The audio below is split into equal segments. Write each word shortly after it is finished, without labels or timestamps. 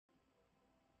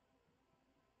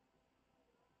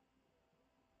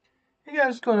Hey guys,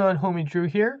 what's going on? HomieDrew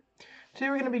here. Today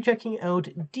we're going to be checking out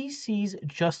DC's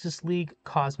Justice League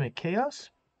Cosmic Chaos.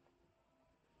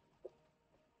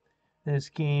 This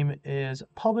game is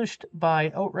published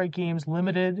by Outright Games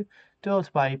Limited,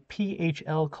 developed by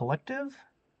PHL Collective.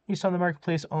 It's on the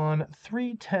marketplace on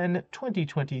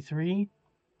 3/10/2023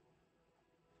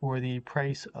 for the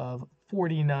price of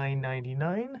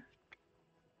 $49.99.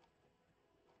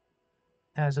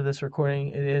 As of this recording,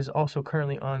 it is also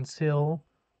currently on sale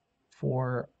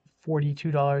for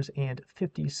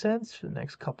 $42.50 for the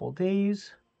next couple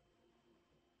days.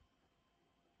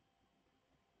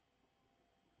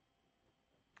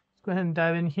 Let's go ahead and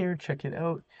dive in here, check it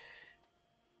out,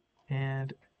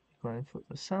 and go ahead and put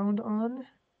the sound on.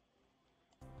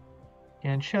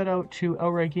 And shout out to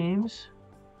Outright Games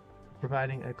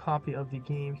providing a copy of the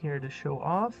game here to show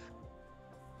off.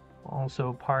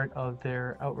 Also part of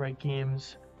their Outright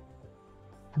Games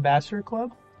Ambassador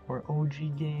Club, or OG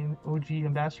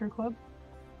Ambassador Club.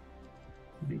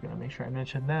 We're gonna make sure I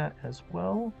mention that as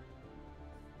well.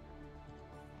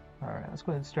 Alright, let's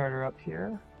go ahead and start her up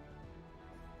here.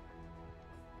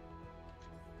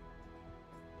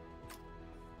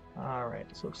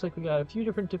 Alright, so it looks like we got a few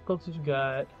different difficulties. We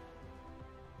got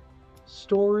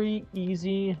story,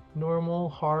 easy, normal,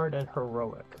 hard, and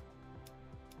heroic.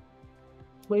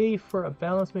 Play for a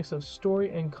balanced mix of story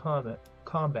and combat.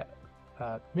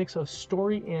 Mix of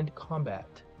story and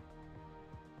combat.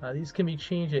 These can be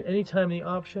changed at any time in the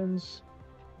options.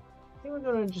 I think we're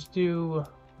going to just do...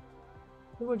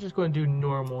 we're just going to do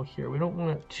normal here. We don't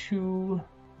want it too...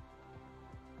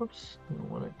 Oops. We don't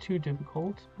want it too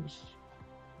difficult. Just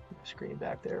put the screen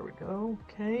back. There we go.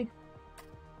 Okay.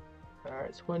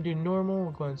 Alright, so we're going to do normal.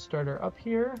 We're going to start her up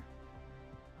here.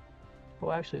 Oh,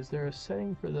 actually, is there a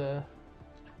setting for the...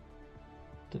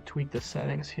 to tweak the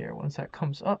settings here once that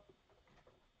comes up?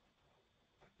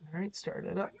 Alright, start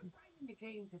it up.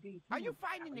 Are you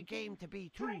finding the game to be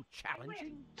too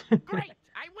challenging? Great,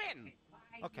 I win!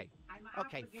 Okay,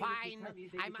 fine.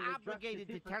 I'm obligated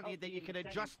to tell you that you can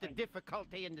adjust the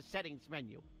difficulty in the settings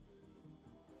menu.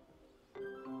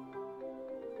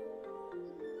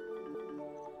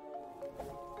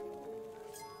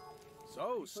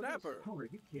 So, Snapper,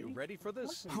 you ready for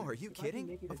this? Oh, are you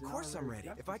kidding? Of course I'm ready.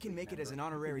 If I can make it as an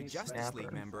honorary Justice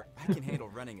League member, I can handle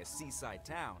running a seaside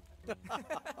town. I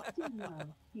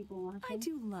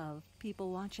do love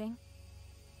people watching.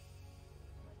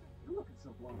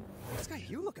 What's got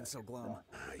you looking so glum?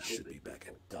 I should be back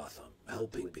in Gotham,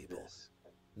 helping people,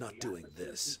 not doing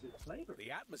this.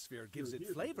 The atmosphere gives it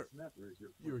flavor.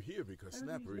 You're here because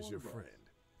Snapper is your friend,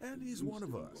 and he's one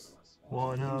of us.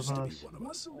 One of Used to be us. one of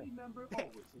us.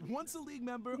 Hey, once a league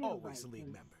member, always a league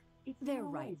member. They're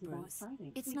right, Bruce.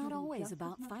 It's not always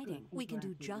about fighting. We can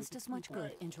do just as much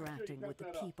good interacting with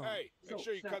the people. Hey, make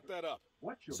sure you cut that up.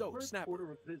 So,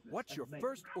 Snapper, what's your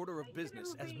first order of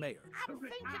business as mayor? I'm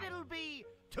thinking it'll be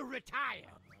to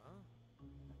retire.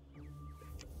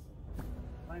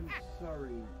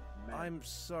 I'm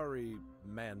sorry,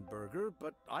 Manburger,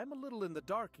 but I'm a little in the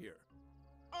dark here.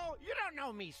 Oh, you don't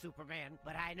know me, Superman,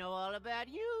 but I know all about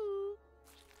you.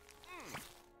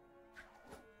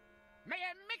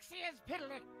 Mayor Mixius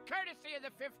Piddlick, courtesy of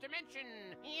the Fifth Dimension,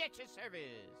 at your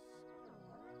service.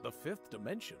 The Fifth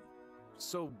Dimension?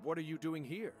 So, what are you doing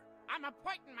here? I'm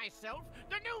appointing myself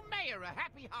the new mayor of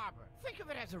Happy Harbor. Think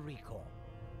of it as a recall.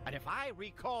 And if I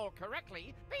recall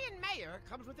correctly, being mayor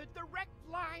comes with a direct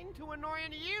line to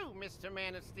annoying you, Mr.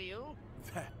 Man of Steel.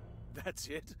 That's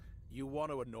it? You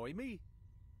want to annoy me?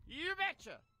 You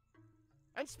betcha.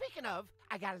 And speaking of,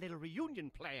 I got a little reunion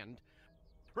planned.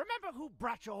 Remember who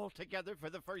brought you all together for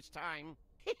the first time?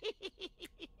 You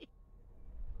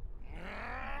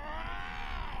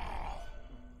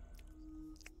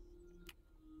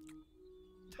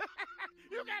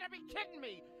gotta be kidding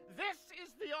me! This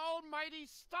is the almighty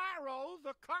Starro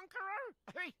the Conqueror?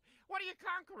 I mean, what are you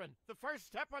conquering? The first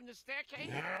step on the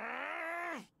staircase?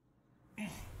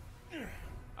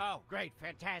 Oh, great,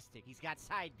 fantastic. He's got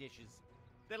side dishes.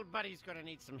 Little buddy's gonna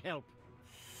need some help.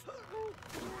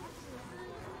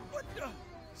 What the?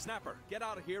 Snapper, get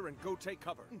out of here and go take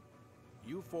cover.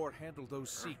 You four handle those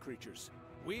sea creatures.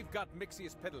 We've got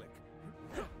Mixius Piddlick.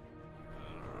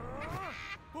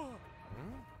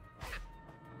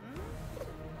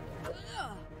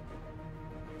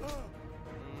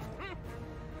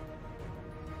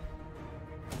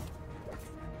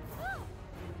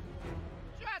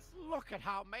 Just look at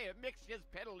how Mayor Mixius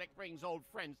Piddlick brings old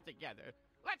friends together.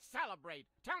 Let's celebrate.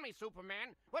 Tell me,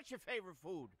 Superman, what's your favorite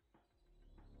food?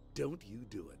 Don't you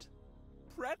do it.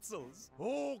 Pretzels?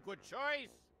 Oh, good choice.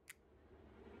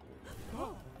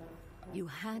 You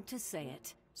had to say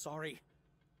it. Sorry.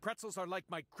 Pretzels are like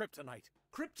my kryptonite.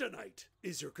 Kryptonite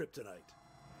is your kryptonite.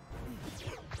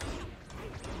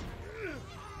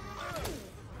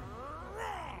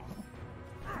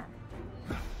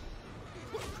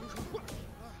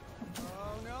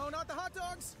 Oh no, not the hot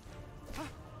dogs!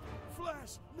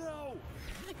 Flash, no!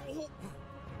 Well,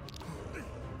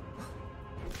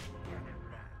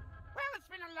 it's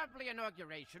been a lovely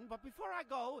inauguration, but before I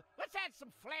go, let's add some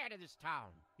flair to this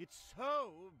town. It's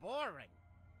so boring.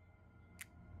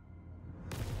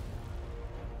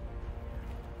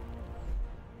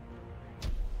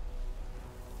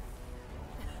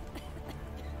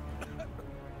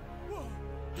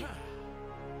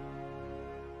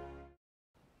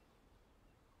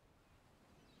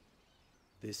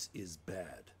 This is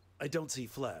bad. I don't see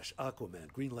Flash,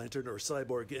 Aquaman, Green Lantern, or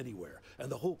Cyborg anywhere,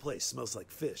 and the whole place smells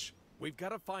like fish. We've got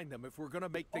to find them if we're gonna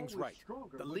make things right.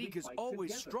 The League is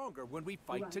always stronger when we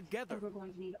fight together.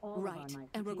 Right,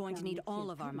 and we're going to need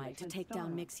all of our might to take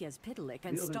down Mixia's Pitalik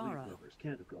and Stara.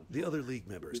 The other League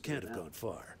members can't have gone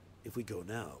far. If we go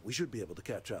now, we should be able to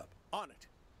catch up. On it.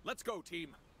 Let's go,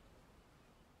 team.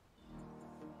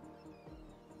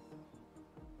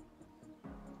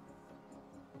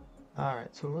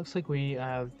 Alright, so it looks like we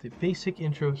have the basic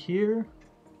intro here.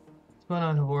 What's going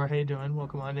on, Havor? How you doing?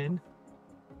 Welcome on in.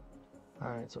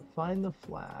 Alright, so find the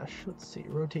Flash. Let's see,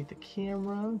 rotate the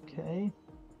camera. Okay.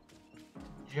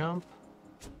 Jump.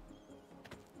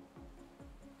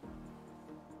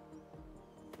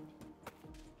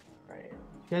 Alright.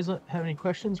 You guys have any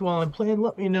questions while I'm playing?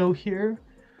 Let me know here.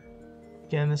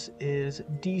 Again, this is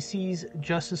DC's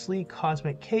Justice League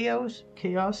Cosmic Chaos.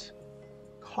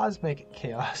 Cosmic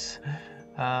Chaos.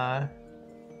 So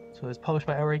it's published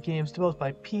by Outright Games, developed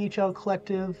by PHL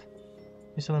Collective.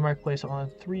 It's on the marketplace on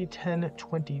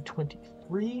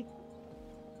 3/10/2023.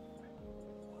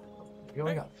 Here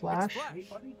we got Flash. Hey,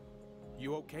 buddy.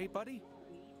 You okay, buddy?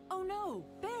 Oh no,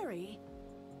 Barry!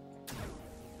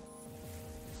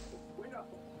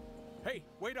 Hey,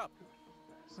 wait up!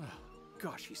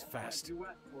 Gosh, he's fast.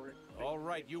 All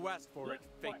right, you asked for it,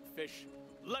 fake fish.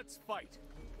 Let's fight.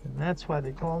 And that's why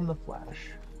they call him the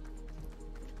Flash.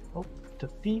 Oh,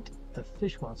 defeat the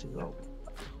fish monster.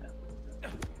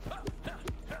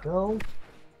 Go.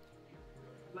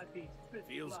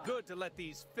 Feels good to let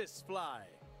these fists fly.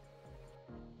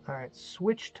 Alright,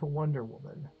 switch to Wonder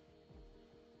Woman.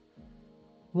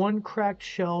 1 cracked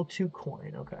shell, 2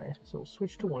 coin. Okay, so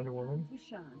switch to Wonder Woman.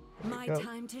 My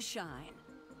time to shine.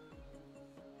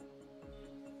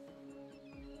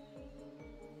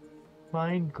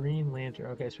 Find Green Lantern.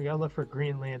 Okay, so we gotta look for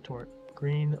Green Lantern.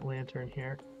 Green Lantern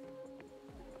here.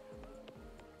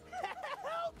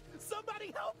 Help!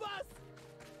 Somebody help us!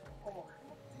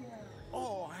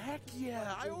 Oh, heck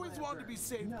yeah! I always wanted to be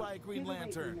saved by a Green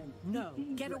Lantern. No,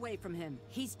 get away from him.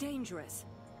 He's dangerous.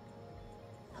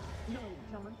 No,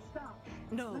 John, stop.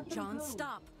 No, John,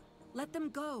 stop. Let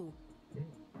them go.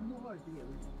 More of you.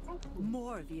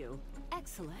 More of you.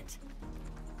 Excellent.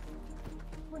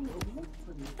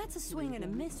 That's a swing and a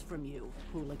miss from you,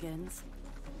 hooligans.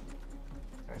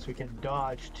 Alright, so we can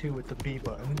dodge too with the B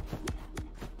button.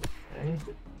 Okay.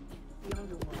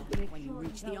 When you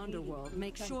reach the underworld,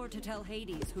 make sure to tell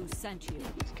Hades who sent you.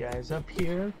 These guys up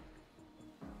here.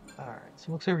 Alright, so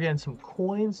it looks like we're getting some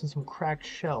coins and some cracked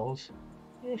shells.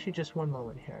 Actually, just one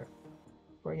moment here.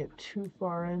 Before I get too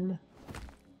far in,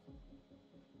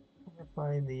 I'm gonna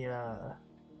find the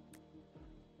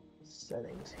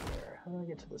settings here. How do I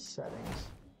get to the settings?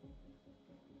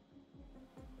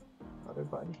 Other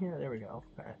button here? There we go.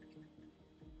 Okay.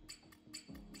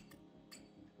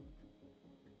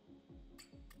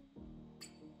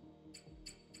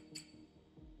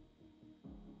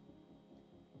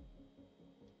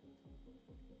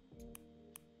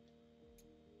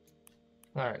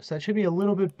 Alright, so that should be a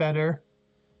little bit better.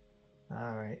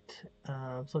 Alright,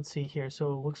 so let's see here.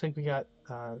 So it looks like we got,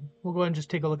 we'll go ahead and just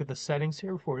take a look at the settings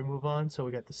here before we move on. So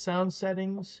we got the sound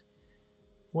settings,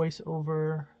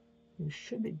 voiceover. It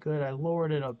should be good. I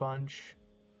lowered it a bunch.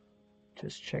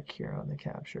 Just check here on the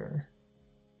capture.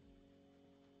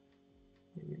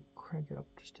 Maybe crank it up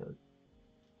just a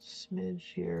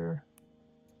smidge here.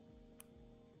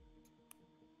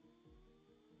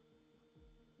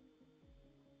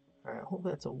 Alright, I hope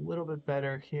that's a little bit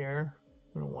better here.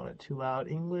 I don't want it too loud.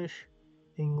 English,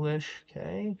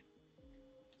 okay.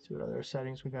 Let's see what other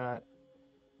settings we got.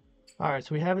 Alright,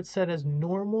 so we have it set as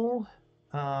normal.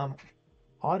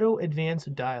 Auto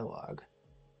advanced dialogue.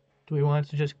 Do we want it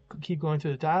to just keep going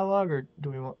through the dialogue, or do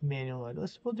we want manual?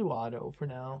 We'll do auto for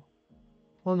now.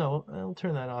 Well, no, I'll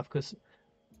turn that off because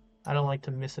I don't like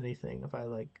to miss anything if I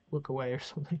like look away or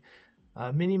something.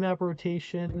 Mini map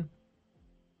rotation.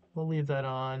 We'll leave that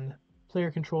on. Player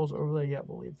controls overlay. Yeah,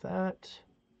 we'll leave that.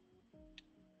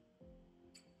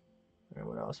 All right,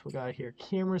 what else we got here?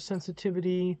 Camera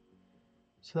sensitivity.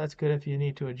 So that's good if you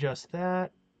need to adjust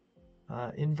that.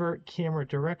 Invert camera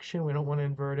direction. We don't want to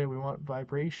invert it. We want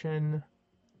vibration.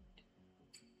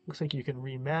 Looks like you can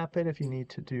remap it if you need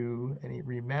to do any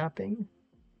remapping.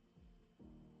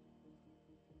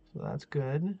 So that's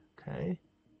good. Okay.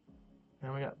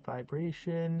 Now we got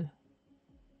vibration.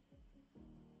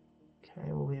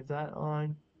 Okay, we'll leave that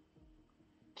on.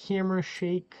 Camera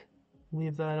shake.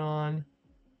 Leave that on.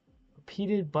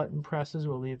 Repeated button presses.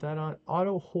 We'll leave that on.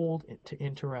 Auto hold to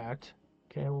interact.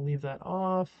 Okay, we'll leave that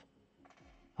off.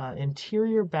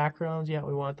 Interior backgrounds, yeah,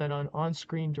 we want that on.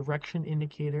 On-screen direction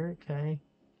indicator, okay.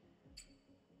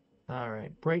 All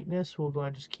right, brightness, we'll go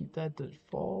ahead and just keep that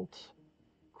default.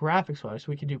 Graphics-wise,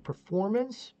 we can do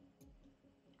performance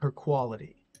or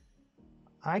quality.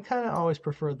 I kind of always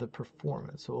prefer the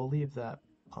performance, so we'll leave that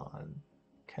on,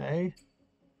 okay.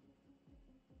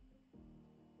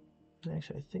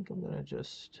 Actually, I think I'm gonna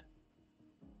just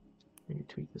maybe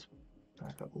tweak this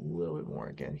back up a little bit more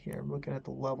again here. I'm looking at the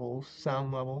level,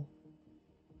 sound level.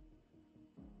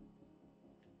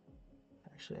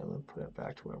 Actually, I'm going to put it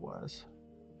back to where it was.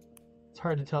 It's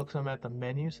hard to tell because I'm at the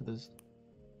menu, so the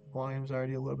volume's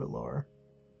already a little bit lower.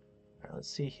 All right, let's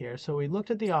see here. So we looked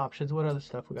at the options. What other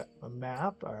stuff? We got a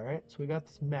map. All right, so we got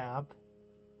this map.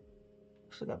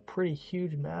 Looks like a pretty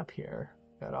huge map here.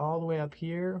 Got all the way up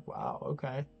here. Wow,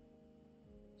 okay.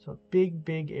 So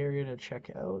big area to check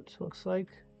out, looks like.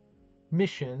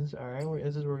 Missions, all right,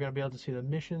 this is where we're going to be able to see the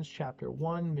missions. Chapter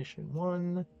 1, Mission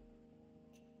 1.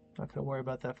 Not going to worry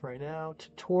about that for right now.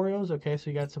 Tutorials, okay, so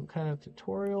you got some kind of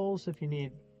tutorials if you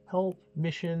need help.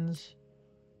 Missions,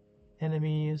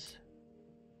 enemies,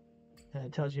 and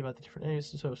it tells you about the different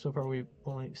enemies. So far we've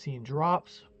only seen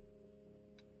drops.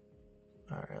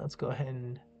 All right, let's go ahead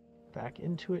and back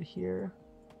into it here.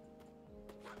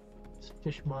 This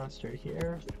fish monster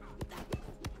here.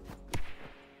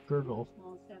 Gurgle.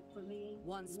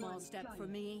 One small step for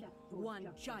me, one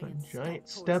giant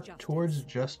step towards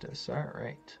justice. All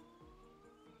right.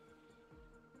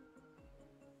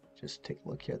 Just take a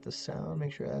look here at the sound,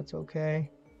 make sure that's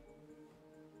okay.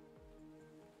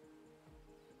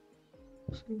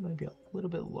 Looks like it might be a little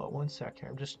bit low. One sec here.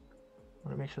 I'm just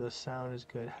want to make sure the sound is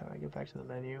good. How do I get back to the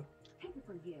menu? Take it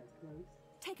from here, Bruce.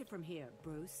 Take it from here,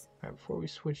 Bruce. All right, before we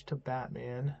switch to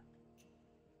Batman,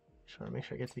 just want to make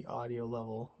sure I get to the audio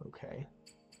level. Okay.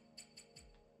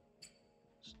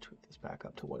 Let's tweak this back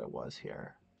up to what it was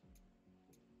here.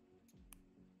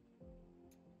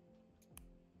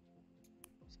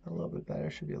 It's a little bit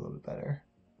better. Should be a little bit better.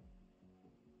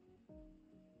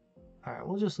 All right,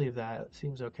 we'll just leave that. It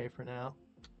seems okay for now.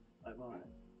 I'm on it.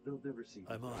 They'll never see me.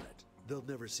 I'm on it. They'll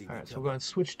never see me. All right, so we're going to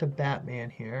switch to Batman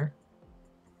here.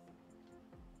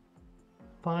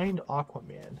 Find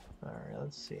Aquaman. All right,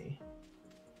 let's see.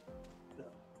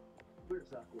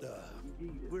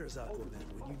 Where's Aquaman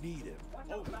when you need him?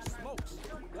 Holy smokes!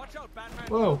 Watch out, Batman!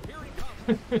 Whoa! Here he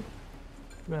comes!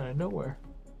 Man, out of nowhere.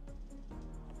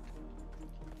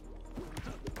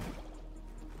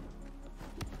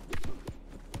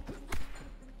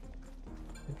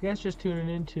 If you guys just tuning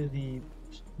into the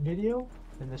video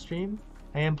and the stream,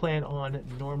 I am playing on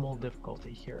normal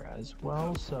difficulty here as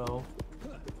well, so...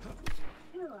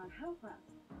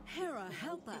 Hera,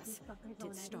 help us!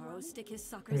 Did Starro stick his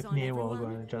suckers If on needed, we'll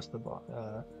everyone? go and adjust the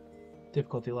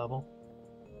difficulty level.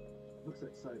 Looks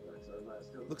like Cyborg's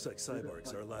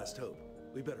our last hope.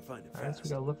 We better find him Alright, so fast. we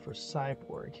gotta look for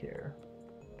Cyborg here.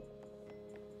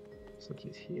 Looks like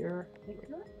he's here.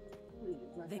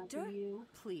 Victor?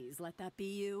 Please let that be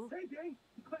you. Hey, gang!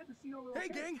 Glad to see y'all are okay. Hey,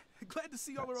 gang! Glad to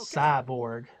see y'all are okay.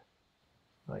 Cyborg.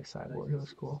 I like Cyborg, he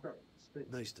looks cool.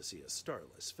 Nice to see a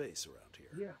starless face around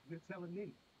here. Yeah, you're telling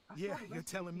me. Yeah, you're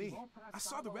telling me. I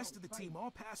saw the rest of the team all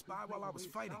pass by while I was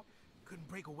fighting. Couldn't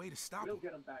break away to stop them. We'll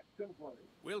get him back, don't worry.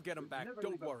 We'll get him back,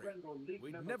 don't worry.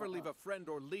 We'd never leave a friend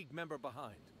or league member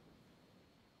behind.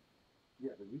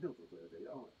 Yeah, but we don't know where they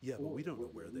are. Yeah, but we don't know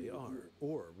where they are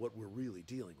or what we're really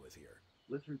dealing with here.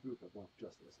 Let's regroup at Mount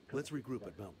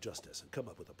Justice. And come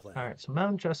up with a plan. Alright, so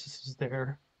Mount Justice is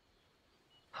their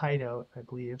hideout, I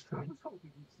believe. I was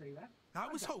hoping you'd say that. I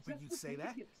was hoping you'd say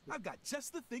that. I've got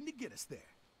just the thing to get us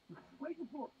there. Waiting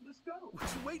for it. Let's go. What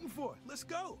you waiting for? Let's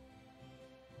go.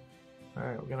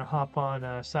 Alright, we're gonna hop on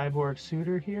Cyborg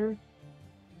Suitor here.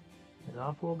 And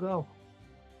off we'll go.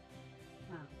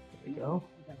 There we go.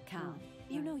 Cal,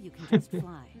 you know you can just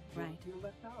fly, right?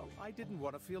 I didn't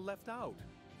want to feel left out.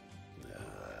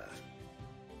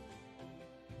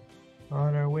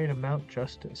 On our way to Mount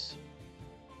Justice.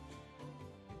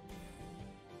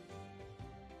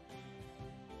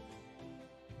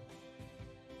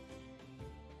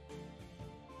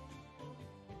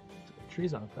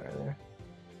 tree's on fire there.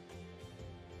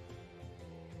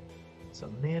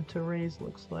 Some manta rays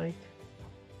looks like.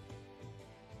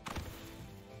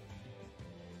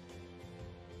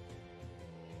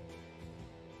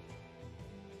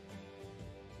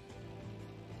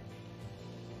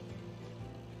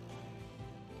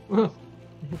 Whoa,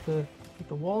 hit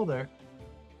the wall there.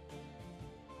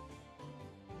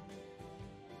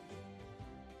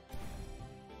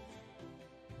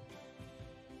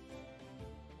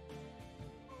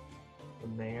 The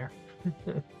mayor.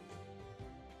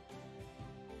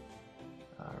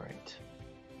 All right,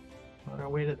 on our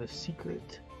way to the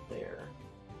secret lair.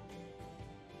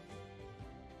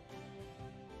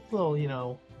 Little, you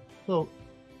know, little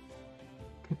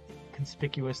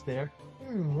conspicuous there.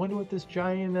 Wonder what this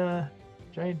giant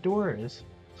door is.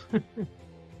 How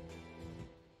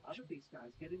did these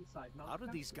guys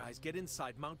get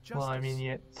inside Mount Justice? Well, I mean,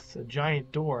 it's a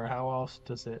giant door. How else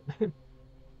does it?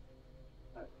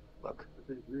 Look.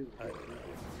 I don't know,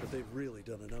 but they've really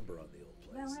done a number on the old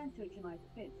place.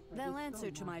 They'll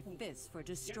answer to my fists for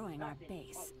destroying our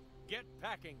base. Get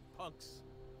packing, punks.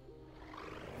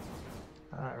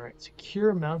 Alright,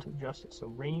 secure Mount of Justice. So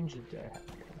range attack.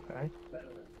 Okay.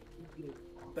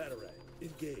 Batarang,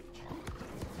 engage.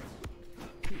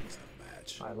 Please no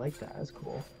match. I like that. That's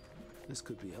cool. This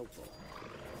could be helpful.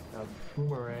 Now,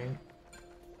 boomerang.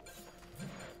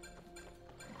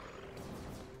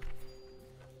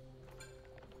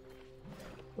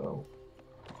 Oh.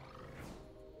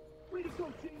 Way to go,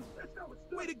 team. That's how it's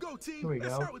done. Way to go, team. Here we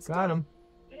That's go. how it's Got done. him.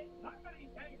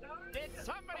 Did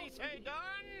somebody say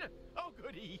done? Oh,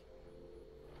 goody.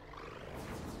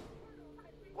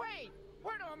 Wait,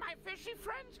 where do all my fishy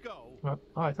friends go? Oh,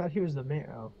 I thought he was the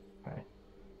mayor. Oh, okay.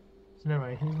 So never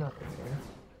mind. He's not the mayor.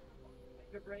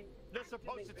 They're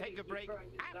supposed to take a break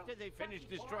after they finish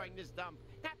destroying this dump,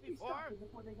 not before.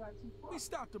 We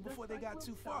stopped them before they got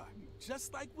too far.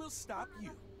 Just like we'll stop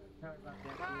you. I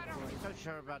don't be so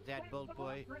sure about that, Bolt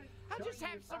Boy. I'll just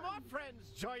have some more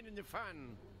friends join in the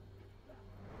fun.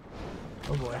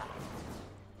 Oh boy.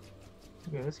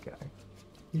 Look at this guy.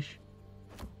 Yeesh.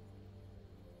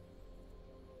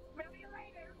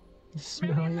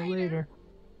 Smell you later.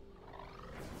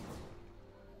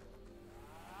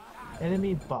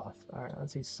 Enemy buff. Alright,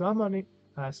 let's see. Some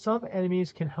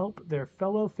enemies can help their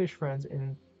fellow fish friends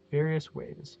in various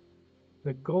ways.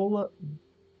 The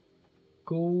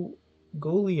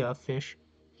Golia fish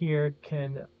here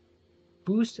can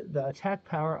boost the attack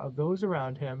power of those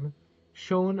around him,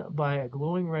 shown by a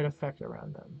glowing red effect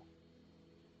around them.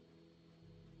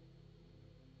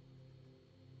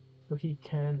 So he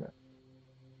can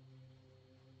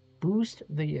boost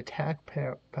the attack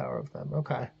power of them.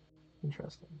 Okay,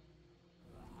 interesting.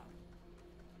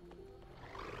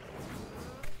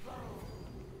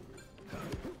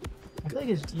 I feel like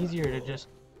it's easier to just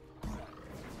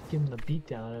give him the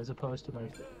beatdown as opposed to my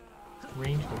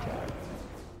ranged attack.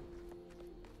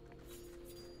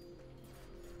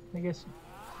 I guess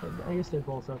they're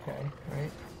both okay,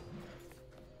 right?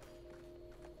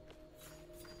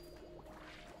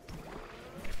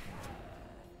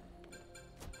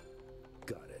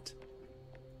 Got it.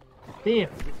 Bam!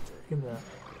 Give him the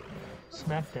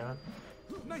smackdown.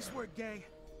 Nice work, gang.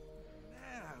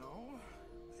 Now,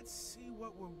 let's see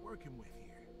what we're working with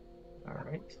here.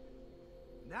 Alright.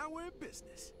 Now we're in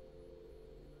business.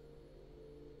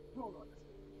 Hold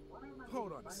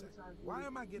on a second. Why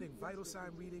am I getting vital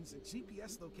sign readings and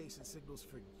GPS location signals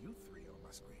for you three on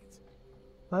my screens?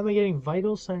 Why am I getting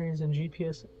vital signs and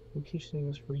GPS location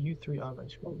signals for you three on my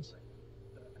screens?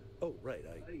 Oh, right.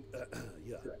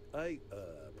 I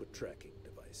put tracking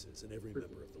devices in every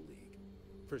member of the league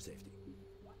for safety.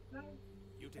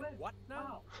 You did what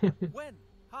now? When?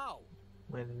 How?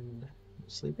 When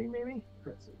sleeping, maybe?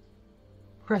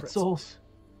 Pretzels.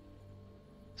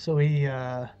 So he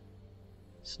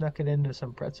snuck it into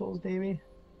some pretzels, maybe?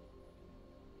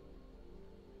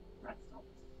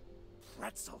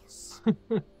 Pretzels.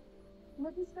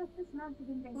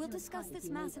 We'll discuss this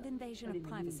massive invasion of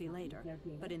privacy later,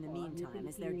 but in the meantime,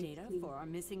 is there data for our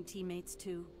missing teammates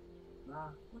too?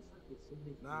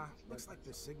 Nah, looks like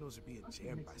their signals are being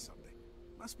jammed by something.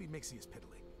 Must be Mixius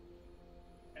piddling.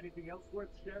 Anything else worth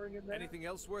sharing in there? Anything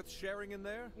else worth sharing in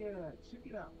there? Yeah, check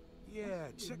it out. Yeah,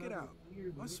 check it out.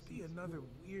 Must be another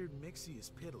weird Mixius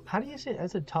piddling. How do you say it?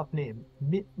 That's a top name.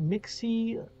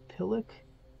 Mixie Pillick?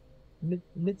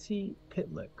 Mitzi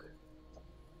Pitlick.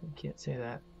 I can't say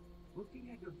that. Looking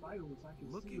at your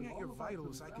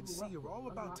vitals, I can see you're all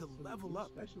about to level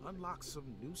up and unlock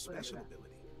some new special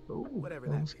ability. Ooh, Whatever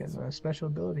that Boom's getting a special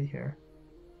ability here.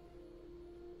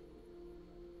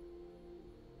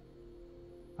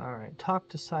 Alright, talk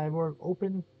to Cyborg,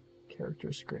 open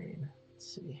Character screen.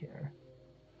 Let's see here.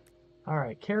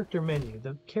 Alright, character menu.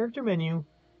 The character menu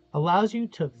allows you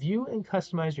to view and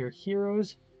customize your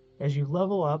heroes as you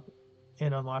level up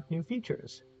and unlock new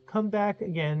features. Come back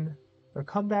again, or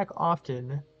come back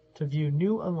often to view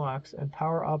new unlocks and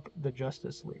power up the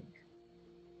Justice League.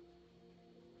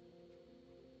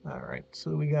 Alright,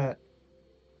 so we got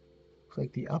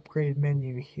like the upgrade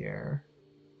menu here.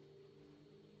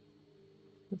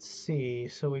 Let's see,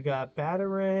 so we got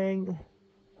Batarang,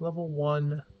 level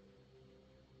 1.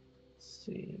 Let's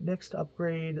see, next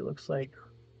upgrade, it looks like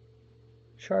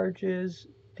charges,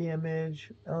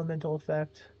 damage, elemental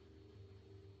effect,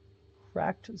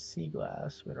 cracked sea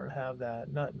glass. We don't have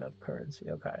that, not enough currency,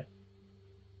 okay.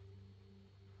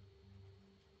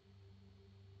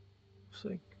 Looks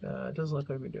like, it doesn't look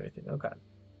like we do anything, okay.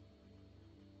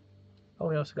 Oh,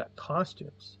 we also got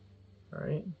costumes,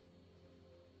 alright.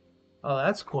 Oh,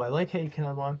 that's cool. I like how you can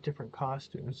unlock different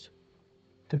costumes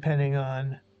depending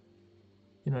on,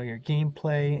 you know, your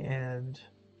gameplay and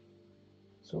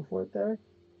so forth there.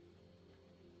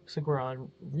 Looks like we're on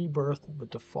Rebirth, the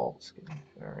default skin.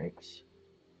 Alright.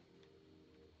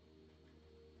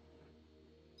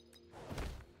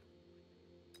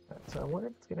 So I wonder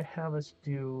if it's going to have us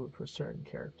do for certain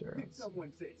characters. Did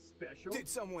someone say special? Did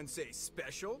someone say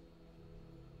special?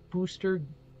 Booster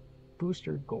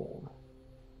Gold.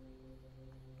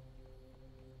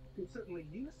 Could certainly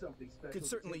use something special. Could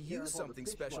certainly use something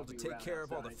special to take care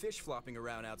of all the fish flopping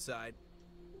around outside.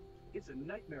 It's a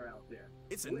nightmare out there.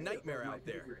 It's a nightmare out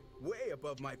there. Way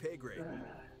above my pay grade.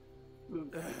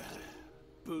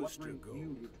 Booster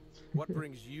Gold. What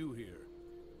brings you here?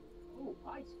 Oh,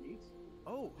 hi, Skeets.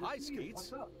 Oh, hi, Skeets.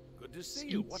 What's up? Good to see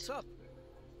you. What's up?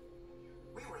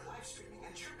 We were live streaming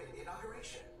and chirping the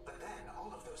inauguration, but then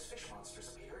all of those fish monsters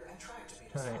appeared and tried to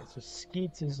beat us Alright, up. so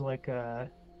Skeets is like a...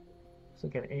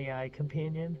 It's like an AI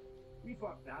companion. We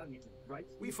fought valiantly, right,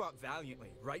 Skeets? We fought valiantly,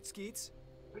 right, Skeets?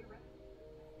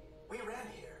 We ran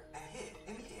here and hid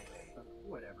immediately.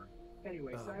 Whatever.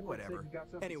 Anyway, Cyborg said you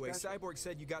got something special. Cyborg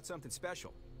said you got something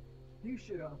special. You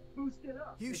should boost it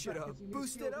up. You should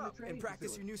boost it up and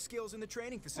practice your new skills in the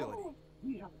training facility. Oh,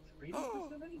 we have a training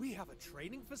facility? We have a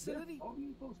training facility?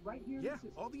 Yeah,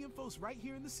 all the info's right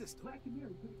here in the system. all the info's right here in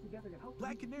the system.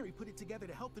 Black Canary put it together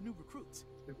to help. The new recruits.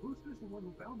 The Booster's the one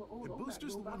who found the old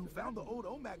old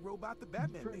OMAC robot, the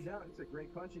Batman.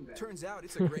 Turns out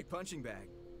it's a great punching bag.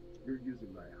 You're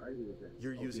using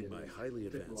my highly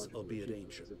advanced, albeit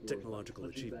ancient, technological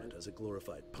achievement as a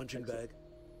glorified punching bag?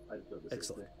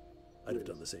 Excellent. I'd have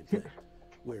done the same thing.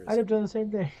 Where is I'd have done the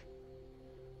same thing.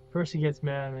 First he gets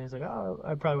mad and he's like, oh,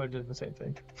 I probably would have done the same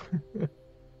thing.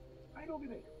 Right over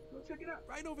there.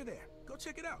 Go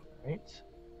check it out. Right.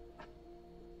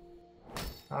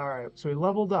 Alright, so we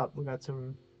leveled up. We got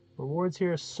some rewards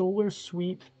here. Solar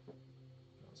Sweep. What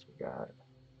else we got?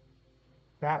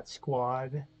 Bat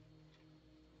Squad.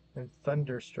 And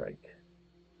Thunderstrike.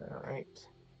 Alright.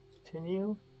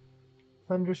 Continue.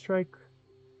 Thunderstrike.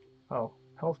 Oh,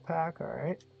 health pack.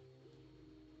 Alright.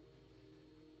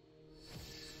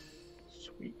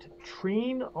 Sweet.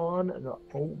 Train on the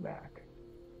OMAC.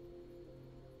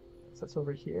 So that's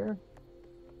over here?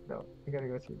 No, I gotta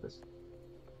go through this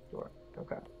door.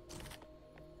 Okay.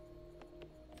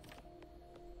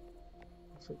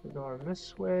 Looks like we're going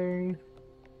this way.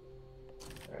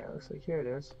 Alright, looks like here it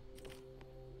is.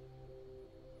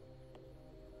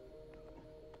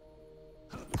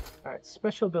 Alright,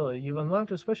 special ability. You've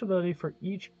unlocked a special ability for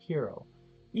each hero.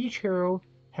 Each hero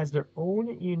has their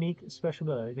own unique special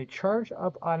ability. They charge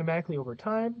up automatically over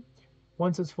time.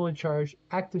 Once it's fully charged,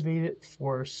 activate it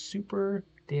for super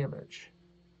damage.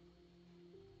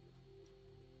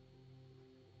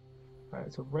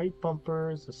 Alright, so right bumper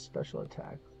is a special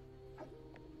attack.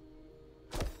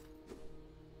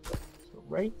 So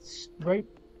right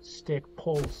stick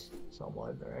pulls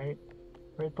someone, alright?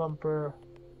 Right bumper,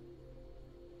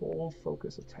 full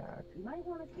focus attack. You might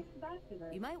want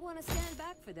to stand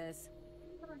back for this.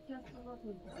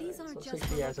 These aren't So just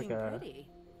he for has looking like pretty.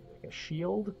 a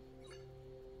shield.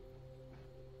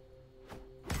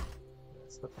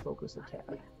 That's the focus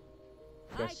attack.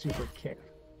 Got super kick.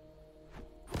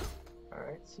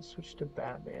 Alright, so switch to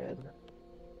Batman.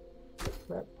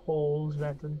 That pulls,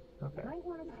 that didn't. Okay.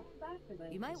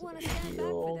 You might want to stand back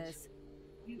for this.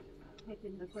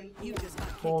 You just got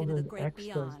kicked Hold into the and great X does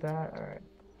beyond. that. Alright.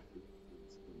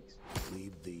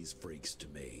 Leave these freaks to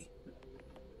me.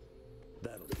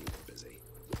 That'll keep them busy.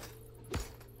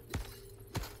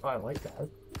 Oh, I like that.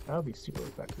 That would be super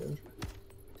effective.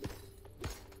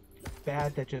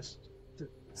 Bat that just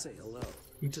Say hello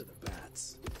to the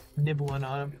bats. nibbling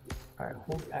on him. Alright,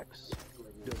 hold X.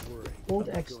 Don't worry, Hold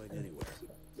I'm not X. going anywhere.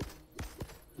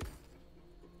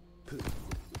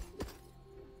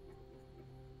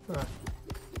 Huh.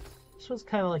 This one's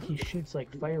kind of like he shoots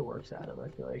like fireworks at him, I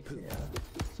feel like. Yeah.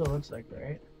 So it looks like,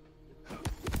 right?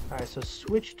 Alright, so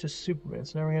switch to Superman.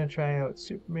 So now we're going to try out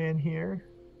Superman here.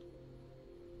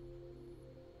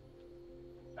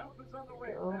 Help is on the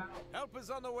way, Oh. pal. Help is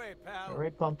on the way, pal.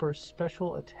 Right bumper,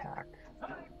 special attack.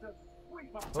 Time to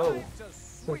sweep up. Oh, Time to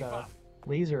it's like sweep a up.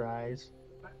 laser eyes.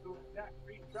 Special attack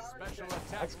recharge. Special and attack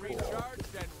That's cool.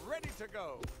 recharged and ready to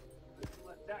go. Special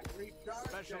attack recharge.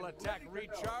 Special and attack ready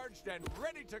to go. recharged and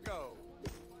ready to go.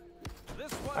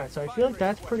 This one. Alright, so I feel like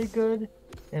that's pretty good.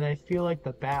 And I feel like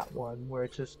the bat one, where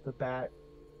it's just the bat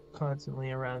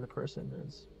constantly around the person,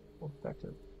 is more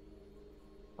effective.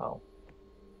 Oh.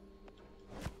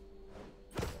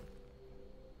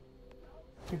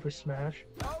 Super Smash.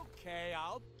 Okay,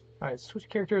 I'll. Alright, switch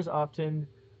characters often.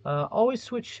 Always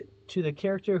switch to the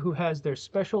character who has their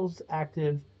specials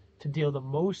active to deal the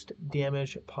most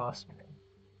damage possible.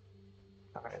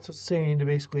 Alright, so it's saying to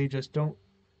basically just don't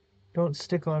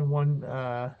stick on one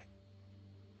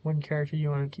character. You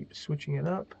want to keep switching it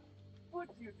up. Put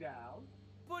you down.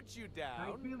 Put you How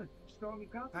you down. feeling? Strong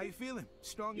and confident? How you feeling?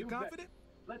 Strong You and bet. confident?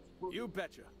 Let's move. You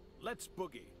betcha. Let's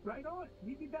boogie. Right on.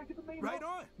 Meet me back at the main Right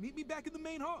hall. on. Meet me back in the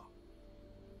main hall.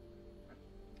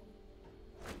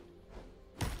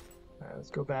 Alright, let's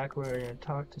go back. We're going to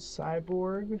talk to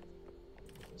Cyborg.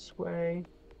 This way.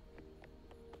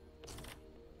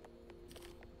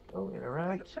 Oh,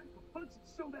 interact.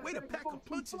 Way to pack a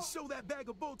punch and show that bag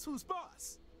of Boltoo's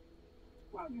boss.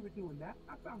 While you were doing that,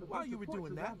 I found a While bunch you of were ports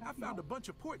doing that, around I Happy found a Harbor. bunch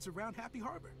of ports around Happy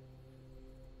Harbor.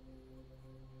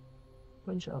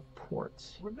 Bunch of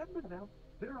ports. Remember them?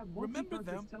 There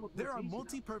are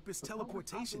multi-purpose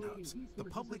teleportation hubs. The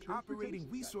public operating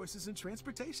resources and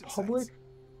transportation Public sites.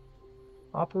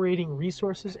 operating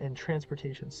resources and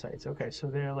transportation sites. Okay, so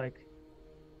they're like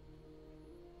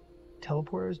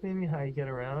teleporters, maybe? How you get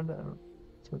around? I don't,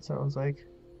 that's what it sounds like.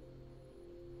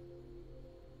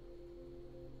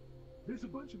 There's a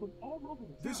bunch of them all over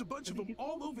the town. There's a bunch of them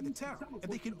all over the town,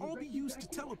 and they can all be used to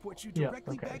teleport you Yeah,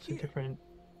 directly okay, back so here. different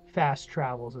fast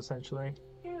travels, essentially.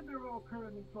 And they're all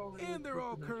currently crawling. And they're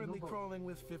all currently crawling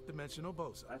with fifth-dimensional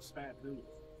bosons. That's bad news.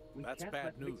 We That's can't bad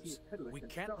let news. Mixius Pidalic We and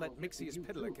can't Starro let get to Mixius you,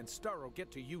 Pidalic too. and Starro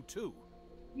get to you too.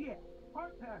 Yeah,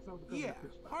 hard pass on becoming Yeah, a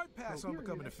fish spot. hard pass So on here are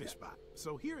becoming your a next fish steps. spot.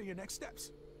 So here are your next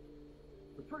steps.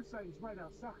 The first site is right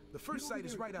outside. The first Get over site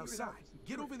is there right and clear it out outside. to Get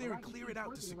secure over it, there while and I get clear things it out to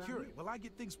working around secure it here. while I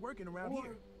get things working around Or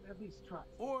here. at least try.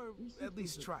 Or These at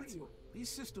least systems are try pretty to. old. These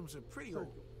systems are pretty old.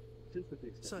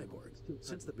 Cyborg,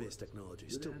 since the base technology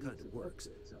still kind of works,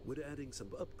 would adding some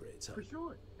upgrades help? For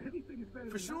sure. Anything is better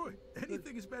For than sure, nothing.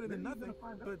 anything is better than Where are you nothing. gonna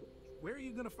find But upgrades? where are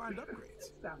you going to find upgrades?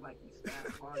 It's not like you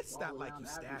stash parts It's not all like around you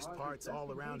Happy stashed Harbor parts just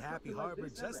all in around case Happy something like Harbor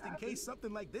this ever just in happened. case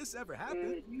something like this ever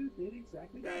happened. And you did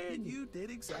exactly that. And didn't you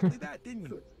did exactly that, didn't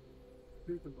you?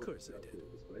 Of course I did.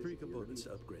 3 components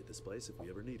to upgrade this place if we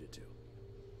ever needed to.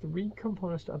 3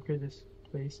 components to upgrade this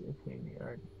place if we need.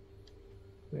 Alright.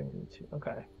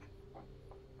 Okay.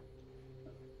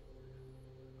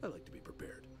 I like to be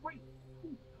prepared. Great.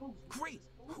 Great!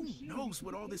 Who knows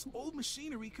what all this old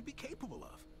machinery could be capable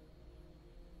of?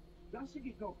 Y'all should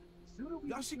get going. The sooner we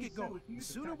Y'all should get going. here, The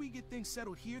sooner better. we get things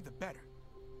settled here, the better.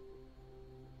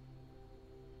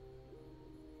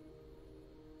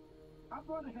 I've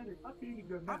gone ahead and updated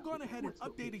your map. I've gone with the ahead and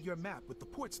ports updated your locations. map with the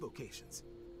ports locations.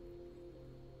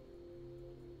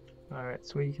 Alright,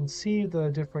 so you can see the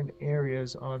different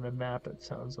areas on the map, it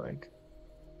sounds like.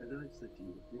 And I've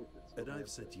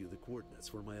sent you the coordinates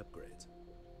for my upgrades.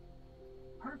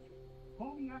 Perfect.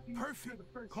 Call me after you secure Perfect. the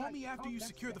first Call site me to after talk you next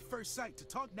secure the steps. first site to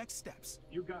talk next steps.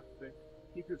 You got it, Vic.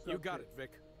 Keep yourself You got safe. it, Vic.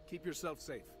 Keep yourself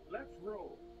safe. Let's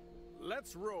roll.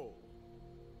 Let's roll.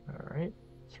 Alright,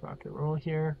 let's rock and roll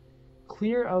here.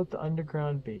 Clear out the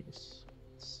underground base.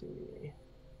 Let's see.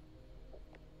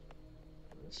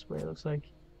 This way it looks like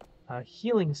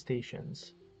healing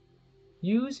stations.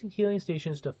 Use healing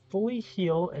stations to fully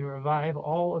heal and revive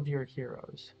all of your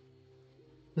heroes.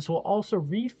 This will also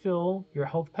refill your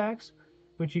health packs,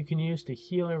 which you can use to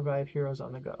heal and revive heroes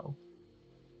on the go.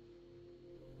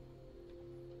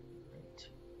 Right.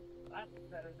 That's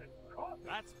better than coffee.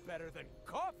 That's better than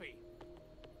coffee.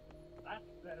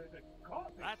 That's better than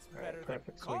coffee. That's Alright, better than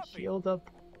perfect. So we coffee. healed up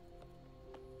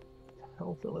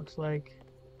health, it looks like.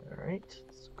 Alright,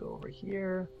 let's go over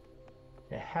here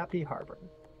to Happy Harbor.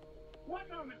 One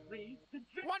moment, please.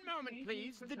 One moment,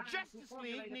 please. The Justice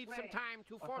League needs some time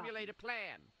to formulate a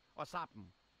plan. Or something.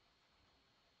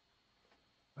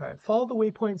 Alright, follow the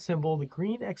waypoint symbol, the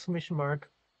green exclamation mark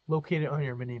located on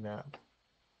your mini-map.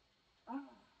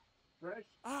 Fresh.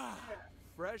 Ah,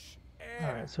 fresh air.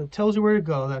 Alright, so it tells you where to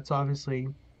go. That's obviously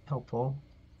helpful.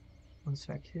 One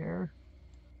sec here.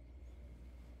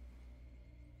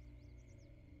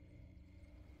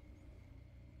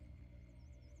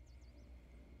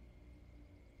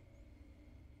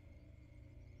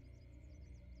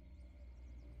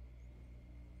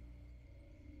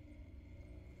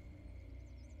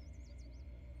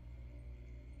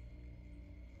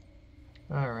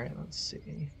 All right, let's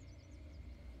see.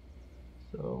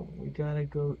 So we gotta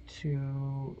go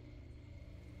to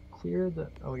clear the.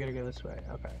 Oh, we gotta go this way.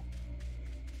 Okay.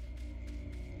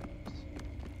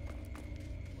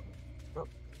 Oh,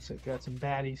 so got some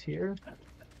baddies here.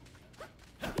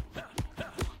 Now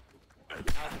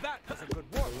that was a good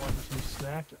war. One, two,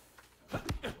 smack.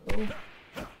 Oh.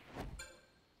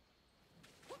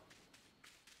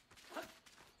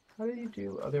 How did you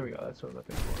do? Oh, there we go. That's what I'm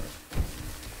looking for.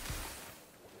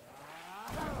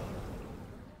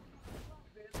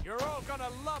 You're all gonna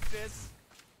love this.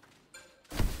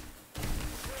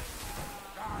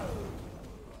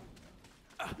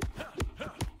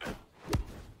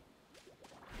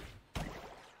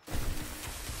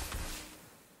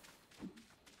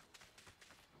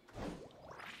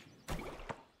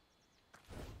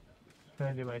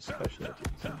 Trying to do my special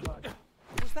attacks.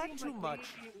 Was that too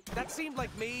much? That seemed like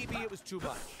maybe it was too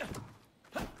much.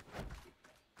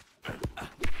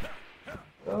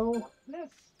 Oh, this.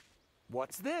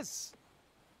 What's this?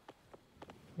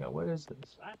 Yeah, what is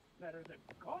this? That's better than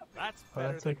coffee. That's Oh,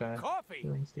 better that's than like a coffee.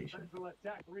 healing station.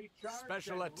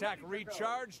 Special attack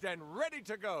recharged and ready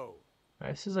to go.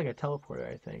 Alright, this is like a teleporter,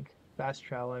 I think. Fast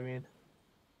travel, I mean.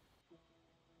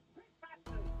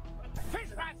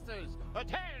 Fishmasters,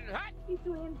 attend hut! He's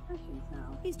doing impressions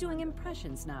now. He's doing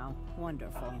impressions now.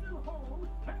 Wonderful.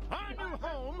 Our new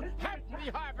home, Happy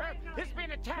Harbor, has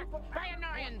been attacked by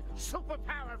annoying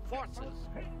superpowered forces.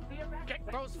 Get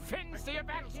those fins to your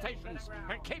battle stations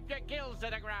and keep your gills to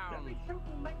the ground.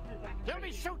 They'll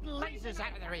be shooting lasers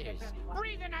out of their ears,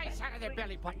 breathing ice out of their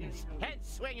belly buttons, head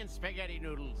swinging spaghetti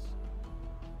noodles.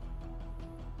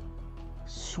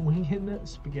 Swinging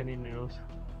spaghetti noodles.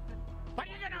 But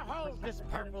you're gonna hold this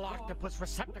purple octopus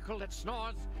receptacle that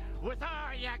snores with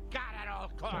all you got at all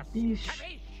costs. Capiche?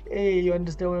 Capiche? Hey, you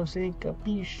understand what I'm saying?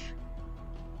 Capiche?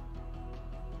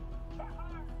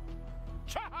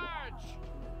 Charge!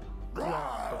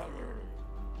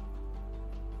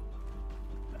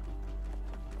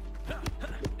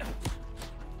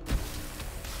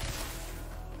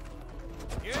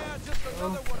 Yeah, just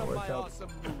another one of my awesome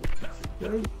moves.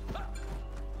 Good.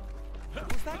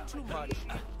 Was that too much?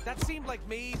 That seemed like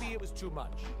maybe it was too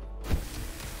much.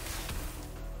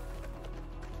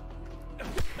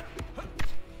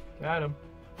 Got him.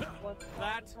 That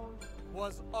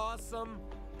was awesome.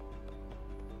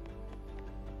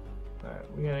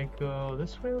 Alright, we gotta go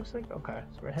this way, looks like. Okay,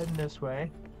 so we're heading this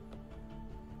way.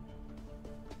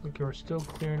 Okay, we're still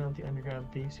clearing out the underground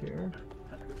base here.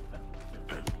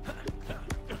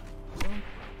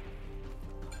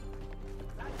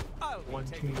 I'll be 1,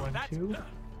 2, taking 1, that. 2.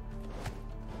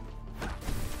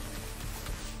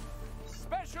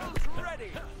 Specials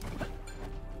ready.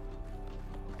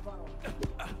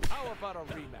 How about a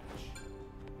rematch?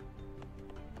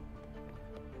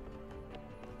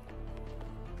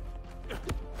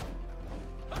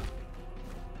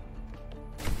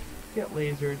 Get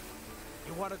lasered.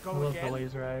 You want to I go love again? the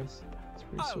laser eyes. It's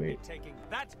pretty I'll sweet. be taking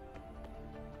that.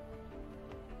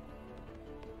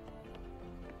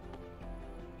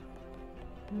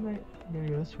 I might maybe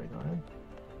go this way, don't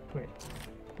I? Wait,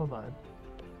 hold on.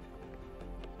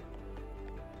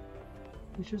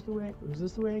 Which is the way? Was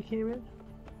this the way I came in?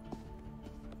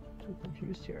 I'm so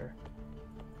confused here.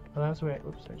 Oh, that's the way.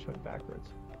 Oops, I showed it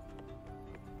backwards.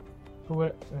 For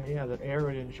what? Yeah, the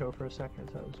arrow didn't show for a second.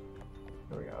 So was,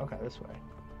 there we go. Okay, this way.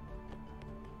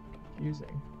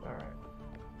 Confusing. All right.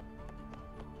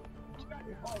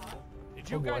 Did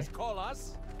you guys call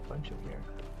us? Bunch of here.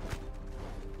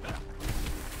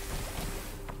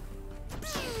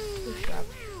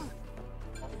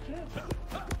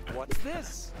 What's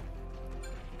this?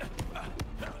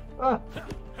 Ah!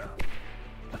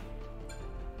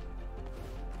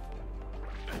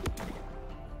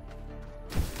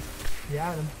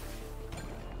 Yeah, him.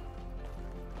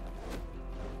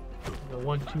 The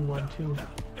 1, 2, 1, 2.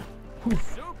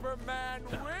 Poof. Superman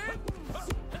wins!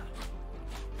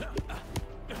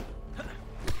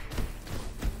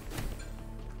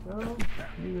 No,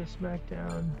 do the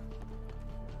smackdown.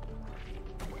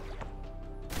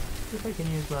 See if I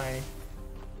can use my.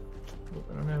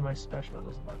 I don't know my special. It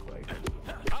doesn't look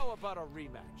like. How about a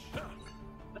rematch?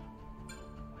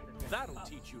 That'll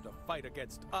teach you to fight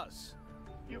against us.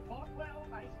 You fought well,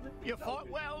 my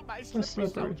My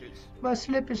slippery. My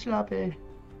slippy sloppy.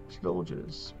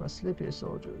 soldiers, my slippery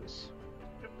soldiers.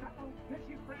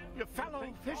 Your fellow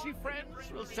fishy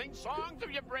friends will sing songs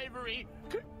of your bravery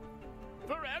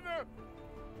forever.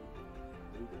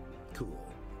 Cool.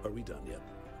 Are we done yet?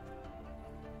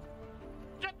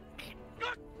 Just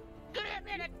give me a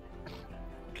minute.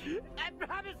 I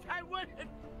promised I wouldn't.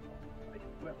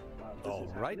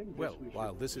 All right. Well,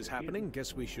 while this is happening,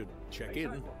 guess we should check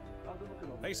in.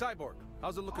 Hey, Cyborg,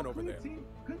 how's it looking over there?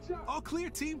 All clear,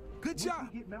 team. Good job.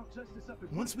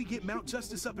 Once we get Mount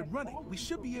Justice up and running, we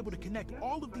should be able to connect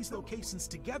all of these locations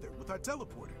together with our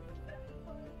teleporter.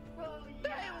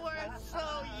 They were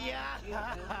so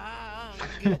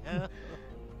young.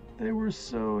 They were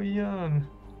so young.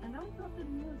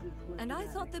 And I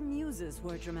thought the muses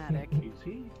were dramatic.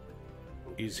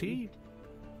 Is he?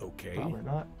 Okay. Probably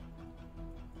not.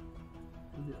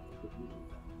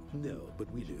 No, but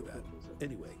we knew that.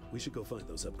 Anyway, we should go find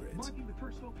those upgrades. Marking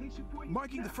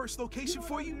the first location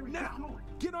for you now.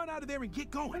 Get on out of there and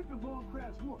get going. Head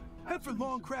for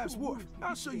Long Crab's Wharf.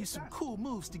 I'll show you some cool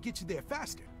moves to get you there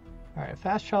faster. Alright,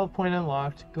 fast travel point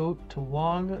unlocked. Go to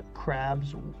Long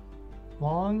Crab's Wharf.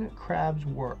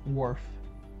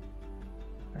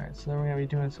 Alright, so then we're going to be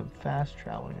doing some fast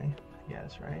traveling, I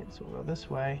guess, right? So we'll go this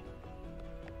way.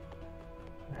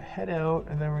 Head out,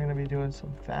 and then we're going to be doing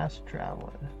some fast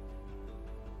traveling.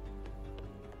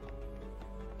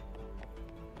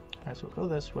 Alright, so we'll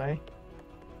go this way.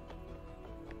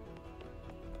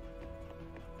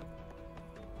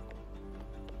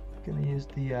 Gonna use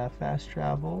the fast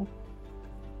travel.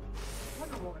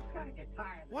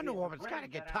 Wonder Woman's gotta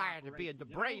get tired of being the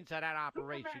brains of that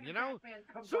operation, you know?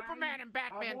 Superman and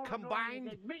Batman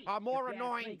combined are more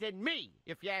annoying than me,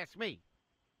 if you ask me.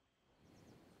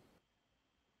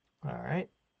 Alright.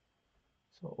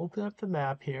 So open up the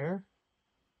map here.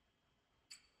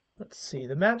 Let's see.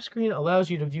 The map screen allows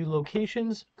you to view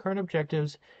locations, current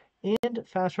objectives, and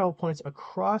fast travel points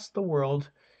across the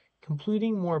world.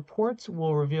 Completing more ports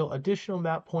will reveal additional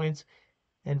map points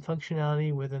and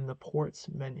functionality within the ports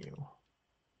menu.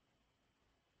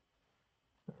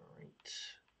 Alright.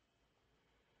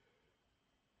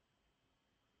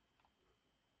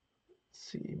 Let's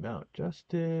see. Mount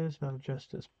Justice.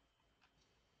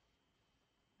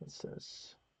 What's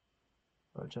this?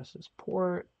 Mount Justice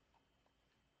port.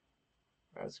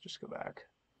 All right, let's just go back.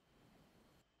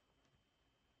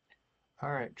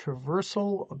 All right,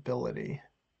 traversal ability.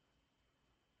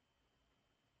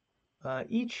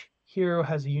 Each hero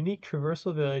has a unique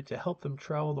traversal ability to help them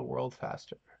travel the world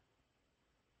faster.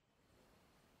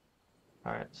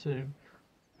 All right, so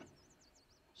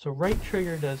right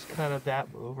trigger does kind of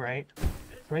that move, right?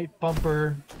 Right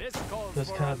bumper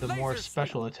does kind of the more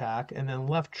special attack, and then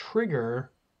left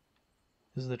trigger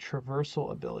is the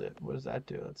traversal ability. What does that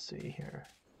do? Let's see here.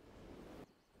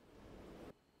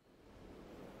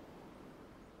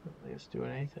 Don't think it's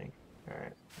doing anything. All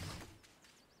right.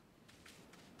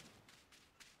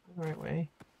 The right way.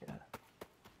 Yeah.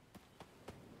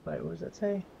 Wait, what does that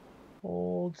say?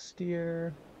 Hold,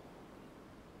 steer.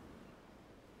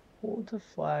 Hold to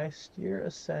fly, steer,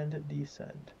 ascend,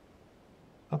 descend.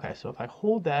 Okay, so if I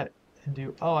hold that and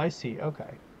do, oh, I see.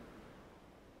 Okay.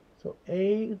 So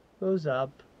A goes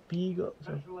up, B goes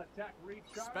up,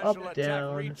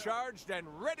 down, recharged and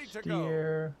ready to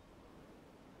steer,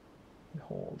 and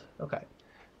hold. Okay.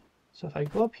 So if I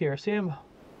go up here, say and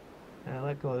I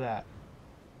let go of that,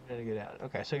 I'm gonna go down.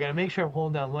 Okay, so I gotta make sure I'm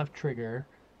holding down left trigger,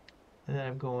 and then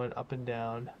I'm going up and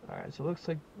down. All right, so it looks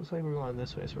like we're going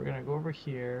this way. So we're gonna go over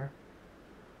here.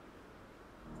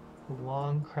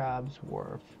 Long Crab's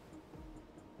Wharf.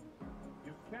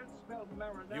 You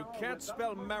can't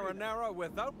spell marinara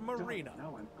without marina.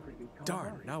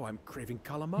 Darn, now I'm craving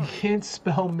calamari. You can't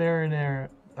spell marina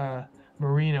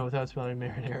without spelling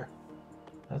marinara.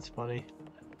 That's funny.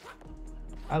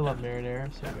 I love marinara,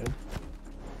 so good.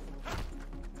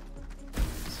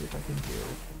 Let's see if I can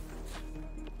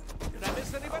do. Did I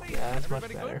miss anybody? Yeah, that's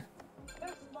Everybody much better.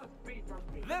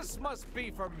 Good? This must be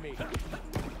for me.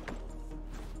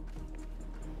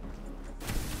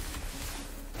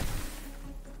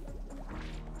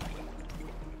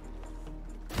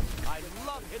 I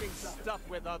love hitting stuff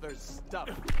with other stuff.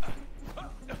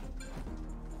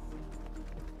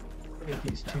 Get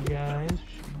these two guys.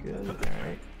 Should be good.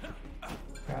 Alright.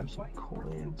 Grab some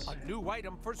coins. A new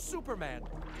item for Superman.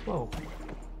 Whoa.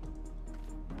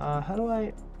 How do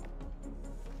I...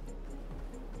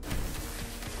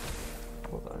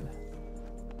 Hold on.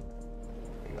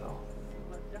 There we go.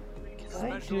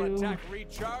 Special attack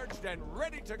recharged and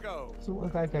ready to go. Doesn't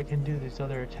look like I can do these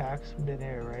other attacks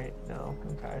mid-air, right? No.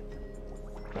 Okay.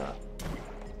 I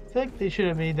think they should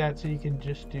have made that so you can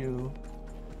just do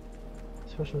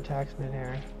special attacks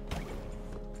mid-air.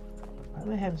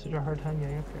 Why am I having such a hard time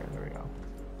getting up here? There we go.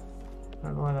 I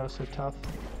don't know why that was so tough.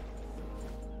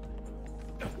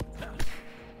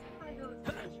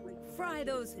 Fry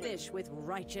those fish with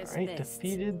righteous Alright, fists.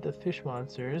 defeated the fish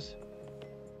monsters.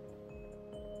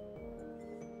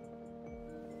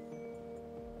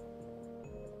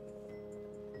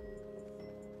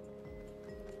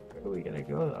 Where are we gonna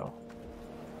go though?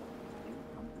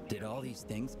 Did all these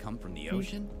things come from the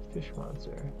ocean? Fish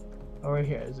monster. Oh, right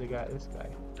here. There's a guy. This guy.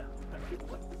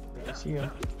 I see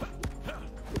him.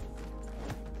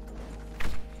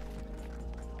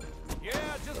 Yeah,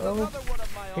 just another one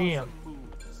of my bam. awesome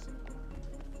moves.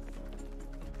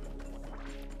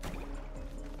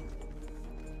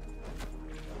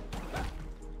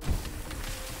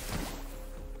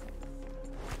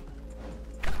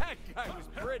 That guy was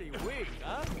pretty weak,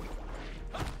 huh?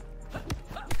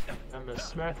 I'm gonna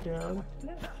smack down.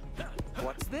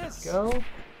 What's this? Go.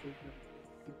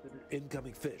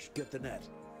 Incoming fish. Get the net.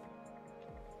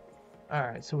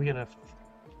 Alright, so we gotta.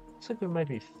 Looks like we might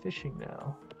be fishing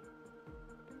now.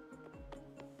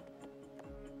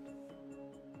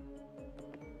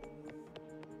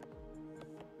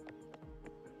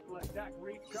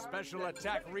 Special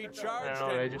attack I recharged don't know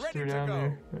what I and just ready threw to down go.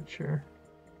 there. Not sure.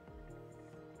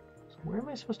 So where am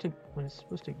I supposed to? Am I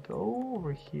supposed to go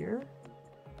over here?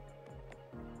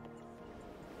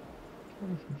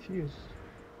 I'm confused.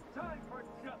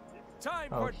 Time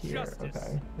Oh, for here. justice.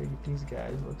 Okay. Look at these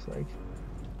guys. Looks like.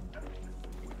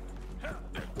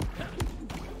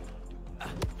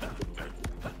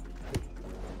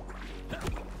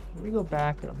 Let me go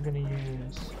back. And I'm gonna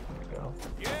use. There we go.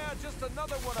 Yeah, just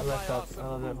another one I of left my that. awesome I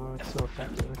love that moves. move. It's so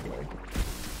effective. Okay.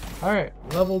 All right,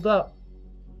 leveled up.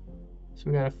 So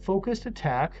we got a focused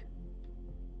attack.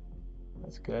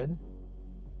 That's good.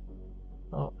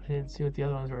 Oh, I didn't see what the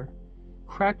other ones were.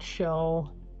 Cracked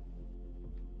shell.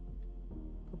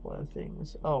 A couple other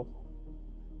things. Oh,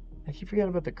 I keep forgetting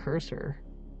about the cursor.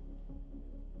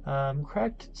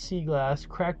 Cracked sea glass,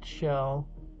 cracked shell,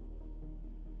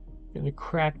 and a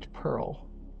cracked pearl.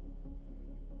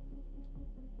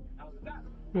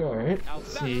 All right, Now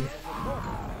let's that's see.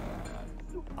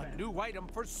 a new item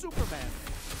for Superman.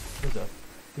 There's a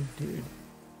big dude.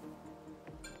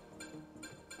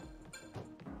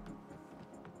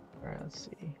 All right, let's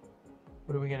see.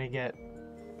 What are we gonna get?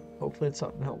 Hopefully it's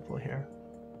something helpful here.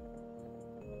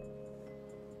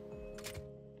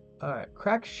 All right,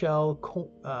 cracked shell,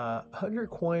 100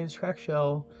 coins, cracked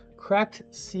shell, cracked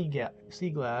sea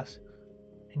glass,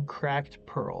 and cracked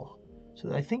pearl.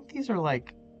 So I think these are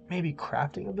like maybe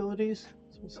crafting abilities.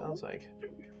 That's what it sounds like.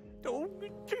 All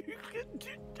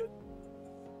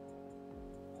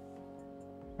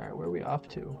right, where are we off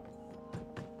to?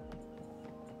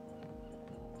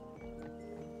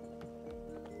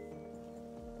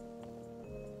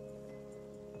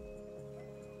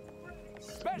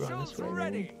 Specials way,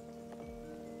 ready. maybe?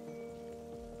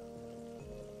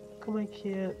 How come I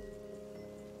can't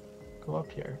go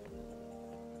up here?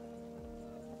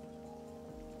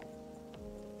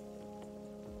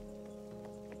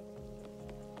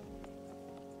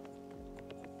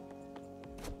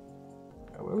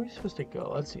 Alright, where are we supposed to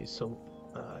go? Let's see. So,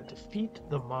 defeat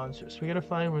the monsters. So we gotta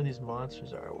find where these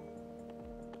monsters are.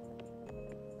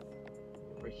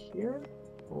 Over here?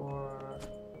 Or...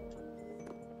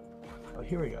 Oh,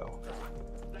 here we go.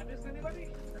 Did I miss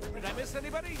anybody? Did I miss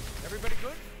anybody? Everybody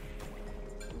good?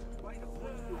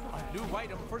 A new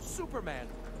item for Superman.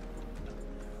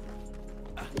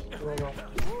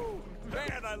 Woo!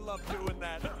 Man, I love doing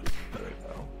that. There we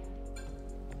go.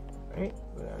 Right,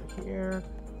 go down here.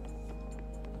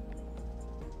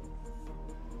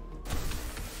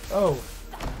 Oh!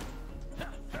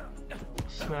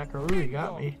 Smackaroo, you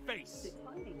got me.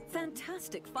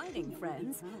 Fantastic fighting,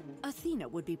 friends. Athena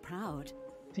would be proud.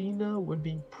 Athena would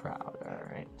be proud,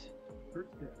 alright.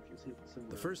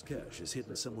 The first cache is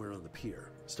hidden somewhere on the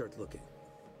pier. Start looking.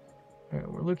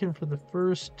 Alright, we're looking for the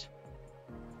first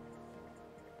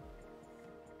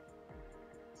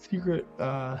secret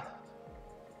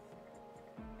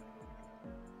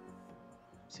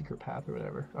secret path or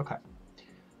whatever. Okay.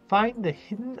 Find the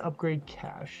hidden upgrade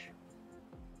cache.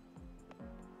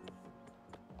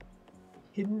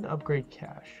 Hidden upgrade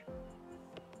cache.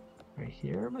 Right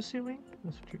here, I'm assuming?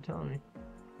 That's what you're telling me.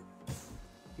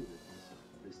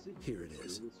 Here it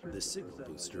is. This signal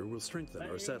booster will strengthen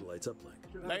our satellite's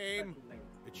uplink. Lame.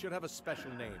 It should have a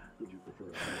special name.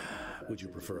 Would you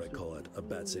prefer I call it a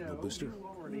bat signal booster?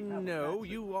 No,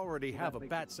 you already have a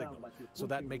bat signal, so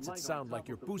that makes it sound like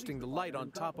you're boosting the light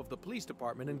on top of the police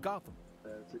department in Gotham.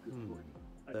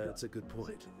 That's a good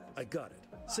point. I got it.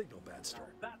 Signal Batster.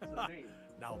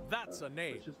 Now that's a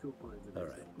name. All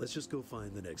right, let's just go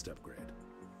find the next upgrade.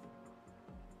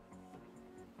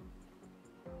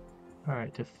 All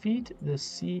right, defeat the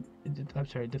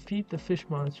defeat the fish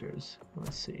monsters.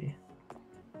 Let's see.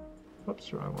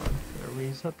 Oops, wrong one. Gotta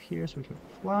raise up here so we can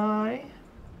fly.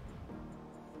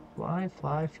 Fly,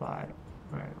 fly, fly.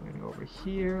 All right, we're gonna go over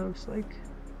here. Looks like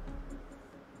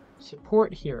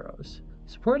support heroes.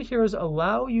 Support heroes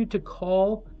allow you to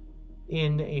call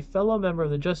in a fellow member of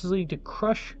the Justice League to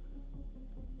crush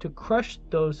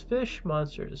those fish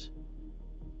monsters.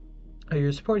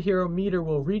 Your support hero meter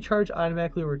will recharge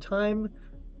automatically over time.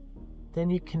 Then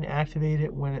you can activate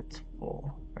it when it's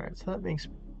full. All right, so that makes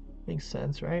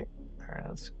sense, right? All right,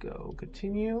 let's go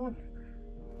continue.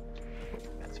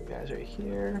 Got some guys right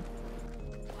here.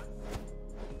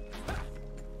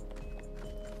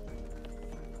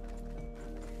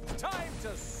 Time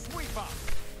to sweep up.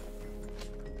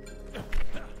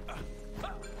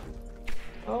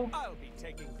 Oh. I'll be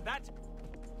taking that.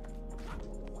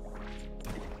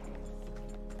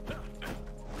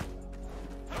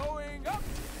 Going up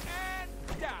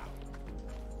and down.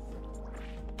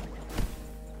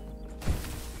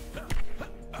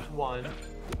 One.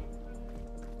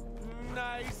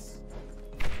 Nice.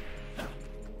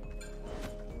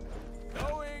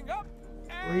 Going up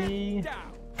Three. and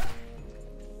down.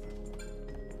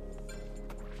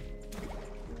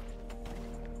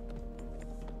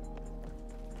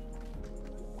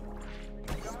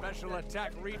 Special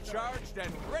attack recharged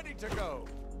and ready to go.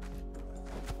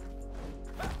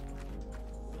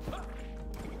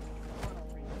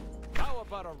 How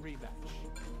about a rematch?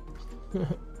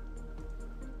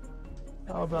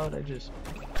 How about I just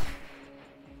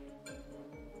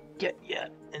get ya,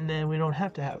 and then we don't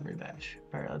have to have a rematch.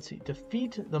 All right, let's see.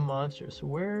 Defeat the monster. So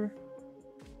where?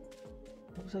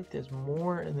 Looks like there's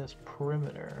more in this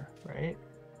perimeter, right?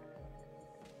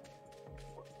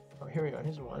 Oh, here we go.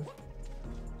 Here's one.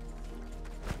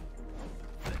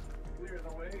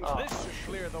 This should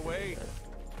clear the way.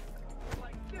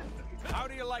 How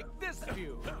do you like this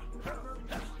view?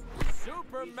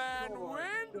 Superman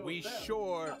win? We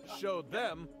sure showed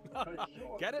them.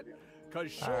 Get it?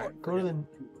 Cause sure. All right,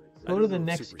 go to the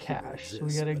next cache. So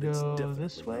we gotta go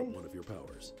this way. One of your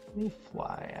powers. Let me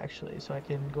fly actually, so I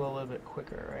can go a little bit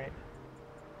quicker, right?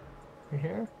 Right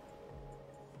here.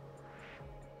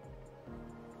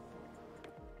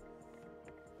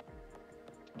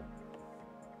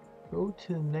 Go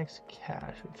to the next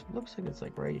cache, which looks like it's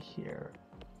like right here.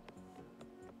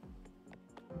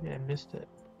 Maybe I missed it.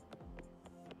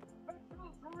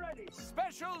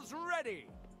 Specials ready.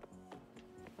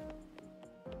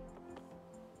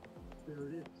 There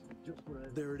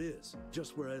it is,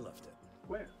 just where I left it.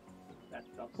 Where?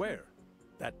 Where?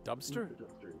 That dumpster?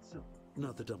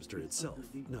 Not the dumpster itself.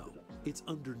 No, it's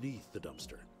underneath the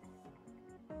dumpster.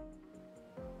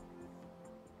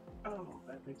 Oh,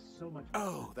 that makes so much.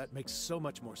 Oh, that makes so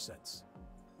much more sense.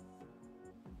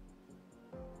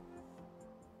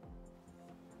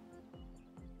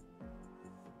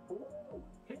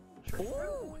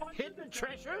 Ooh, hidden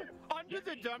treasure under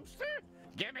the dumpster?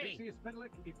 Gimme!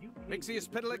 Mixius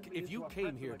Pitalik, if you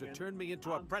came here to turn me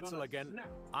into a pretzel again,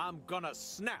 I'm gonna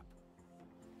snap.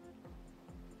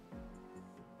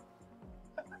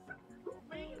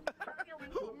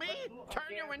 Who, me? Turn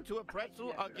you into a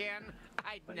pretzel again?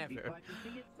 I'd never.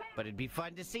 But it'd be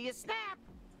fun to see you snap.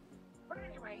 But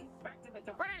anyway, back to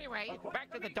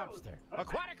the dumpster.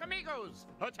 Aquatic amigos,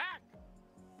 attack!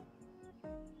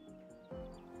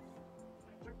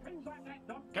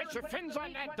 Get your fins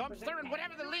on that dumpster and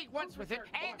whatever the league wants with it,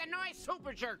 and the noise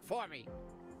super jerk for me.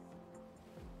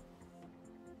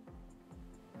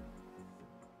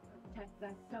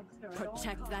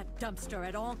 Protect that dumpster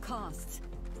at all costs.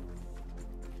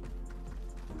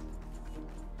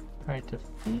 Alright,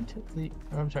 defend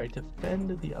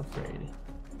the upgrade.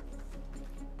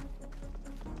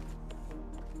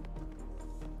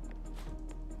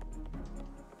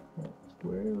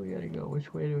 Where do we gotta go?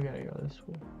 Which way do we gotta go? This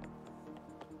way.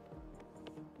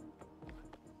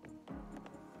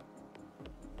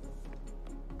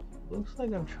 Looks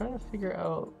like I'm trying to figure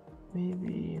out,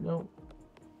 maybe, no,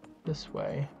 this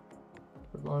way.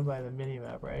 We're going by the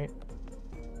minimap, right?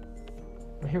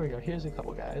 Well, here we go. Here's a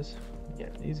couple guys.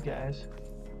 Get these guys.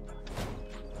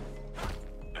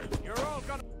 You're all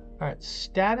gonna... Alright,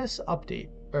 status update,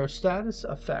 or status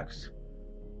effects.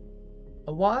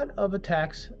 A lot of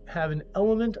attacks have an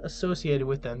element associated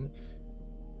with them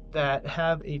that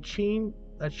have a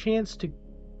chance to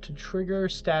trigger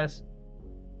status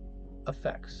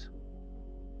effects.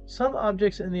 Some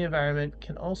objects in the environment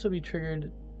can also be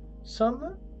triggered.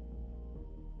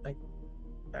 Alright,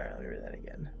 let me read that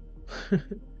again.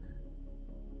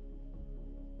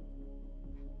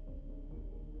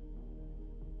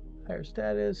 Higher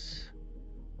status.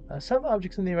 Some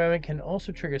objects in the environment can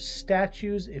also trigger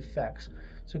statues effects.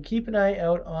 So keep an eye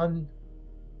out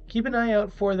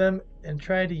for them and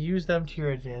try to use them to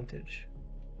your advantage.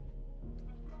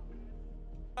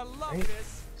 I love Right.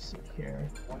 this. Let's see here.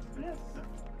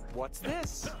 What's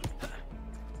this?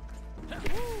 Woo, man,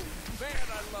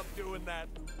 I love doing that.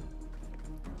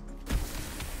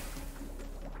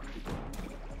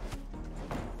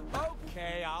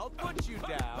 Okay, I'll put you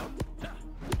down.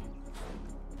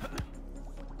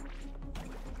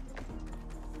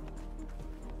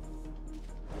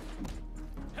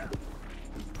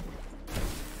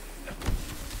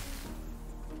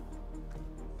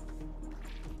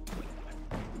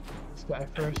 This guy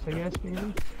first, I guess,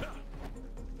 maybe?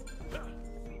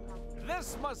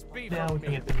 This must be Now for we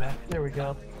can me. get the map. There we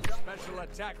go. Special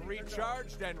attack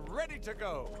recharged and ready to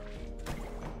go.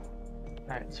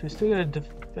 Alright, so we still gotta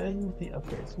defend the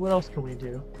upgrades. What else can we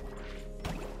do?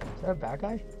 Is that a bad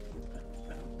guy?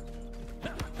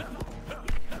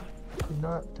 Could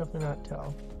definitely not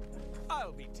tell.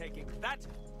 I'll be taking that.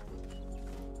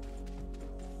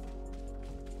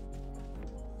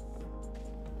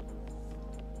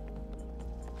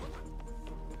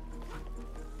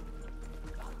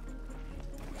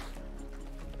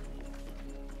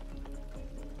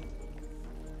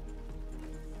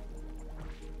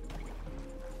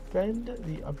 Defend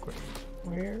the upgrade.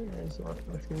 Where is one?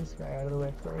 Let's get this guy out of the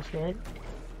way first, right?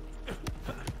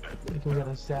 I think we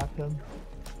gotta zap him.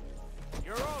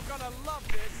 You're all gonna love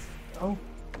this. Oh,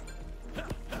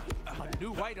 A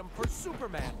new item for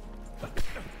Superman.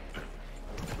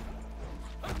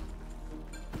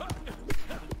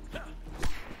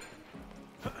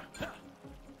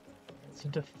 so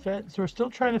defend. So we're still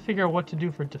trying to figure out what to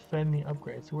do for defend the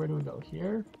upgrade. So where do we go?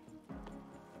 Here?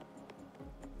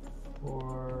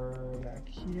 Or back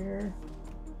here?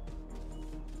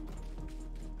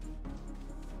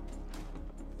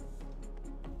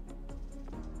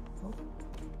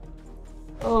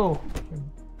 Oh!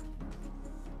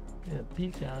 Yeah,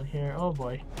 peek down here. Oh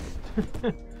boy.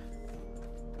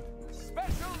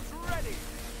 Specials ready.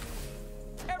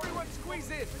 Everyone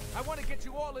squeeze in. I want to get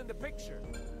you all in the picture.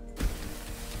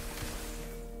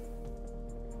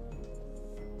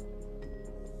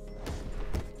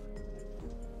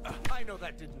 I know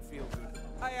that didn't feel good.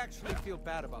 I actually feel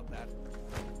bad about that.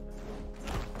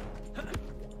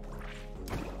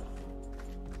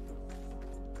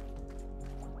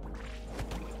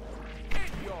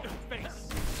 In your face!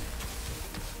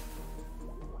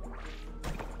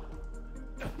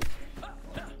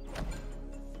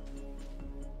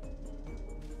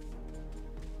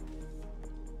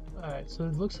 Alright, so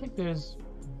it looks like there's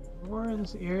more in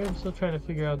this area. I'm still trying to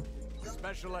figure out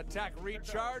Special attack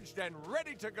recharged and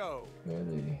ready to go. where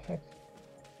the heck.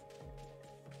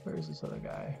 Where is this other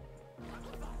guy?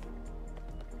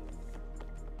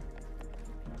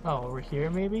 Oh, over here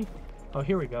maybe? Oh,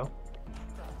 here we go.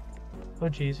 Oh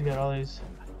geez, we got all these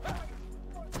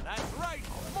That's right.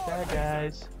 bad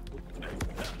guys.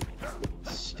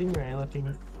 Stingray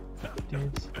looking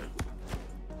dudes.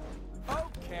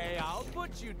 Okay, I'll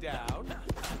put you down.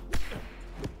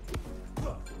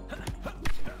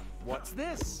 What's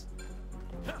this?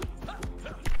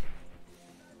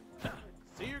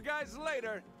 See you guys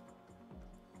later.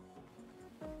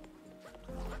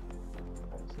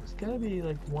 So it's gotta be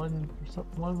like one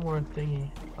more thingy.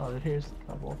 Oh, here's the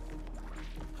couple.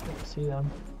 Can't see them.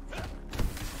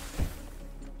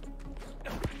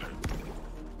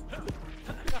 There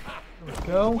we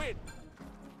go. Win.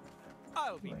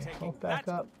 I'll be My taking health back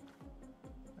that. up.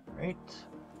 Alright.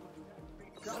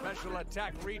 Special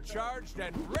attack recharged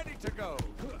and ready to go.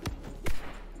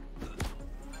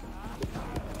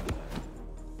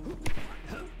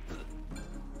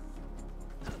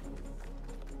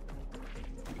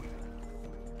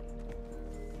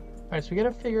 Alright, so we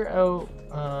gotta figure out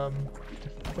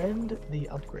defend the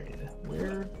upgrade.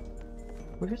 Where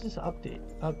is this upgrade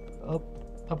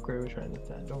we're trying to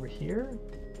defend? Over here?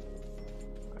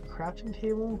 A crafting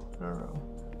table? I don't know.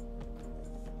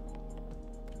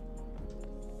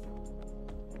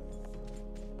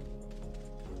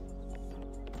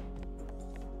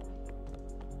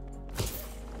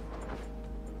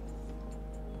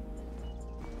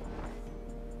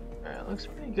 Alright, looks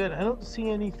pretty good. I don't see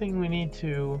anything we need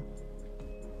to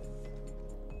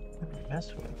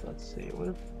mess with. Let's see. What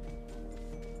if...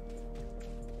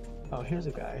 Oh, here's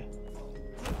a guy.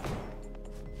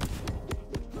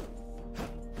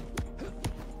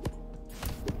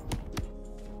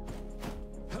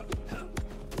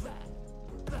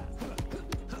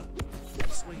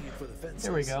 Swinging for the fences.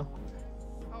 There we go.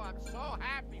 Oh, I'm so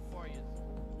happy for you.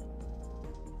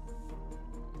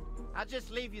 I'll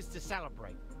just leave you to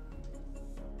celebrate.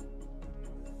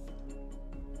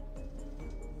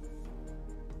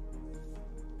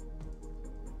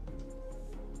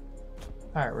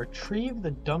 Alright, retrieve the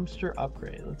dumpster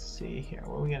upgrade. Let's see here.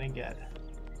 What are we gonna get?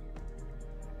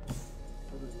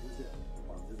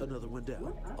 Another one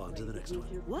down. On to the next one.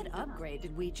 What upgrade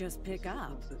did we just pick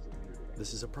up?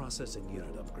 This is a processing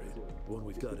unit upgrade. The one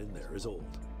we've got in there is old.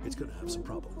 It's gonna have some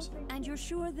problems. And you're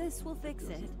sure this will fix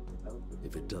it?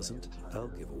 If it doesn't, I'll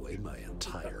give away my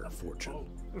entire fortune.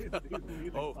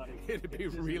 Oh, it'd be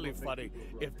really funny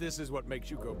if this is what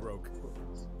makes you go broke.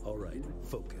 All right,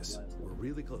 focus. We're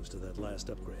really close to that last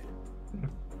upgrade.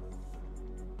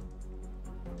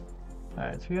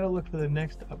 Alright, so we gotta look for the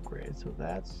next upgrade. So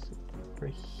that's for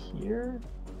here.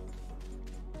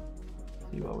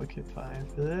 See what we can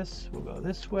find for this. We'll go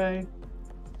this way.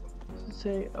 Let's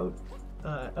say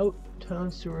out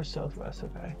town sewer southwest.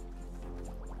 Okay.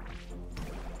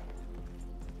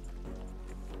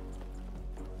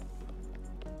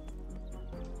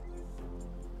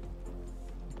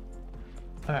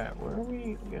 Alright, where are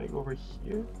we? We gotta go over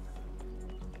here.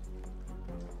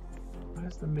 Why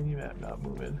is the mini map not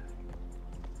moving?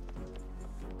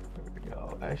 There we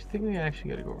go. I think we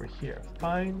actually gotta go over here.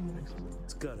 Fine.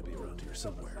 It's gotta be around here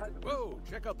somewhere. Whoa,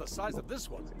 check out the size of this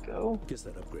one. Go. Guess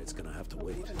that upgrade's gonna have to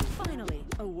wait. Finally,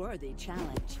 a worthy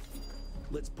challenge.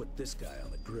 Let's put this guy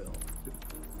on the grill.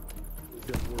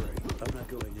 Don't worry, I'm not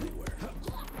going anywhere.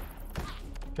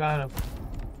 Got him.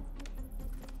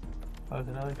 Oh, there's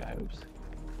another guy. Oops.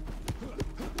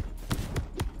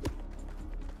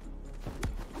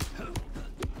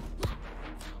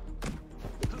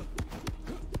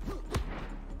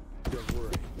 Don't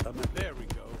worry, I'm not. There we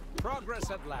go. Progress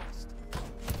at last.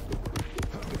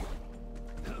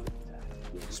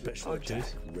 Special attack,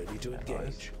 ready to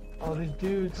engage. All these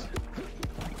dudes.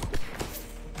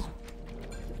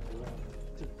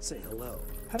 Say hello.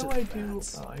 How do I do?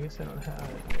 Oh, I guess I don't have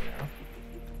it right now.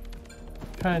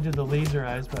 Trying to do the laser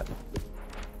eyes, but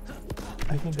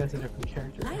I think that's a different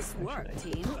character. Nice work,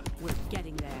 team. We're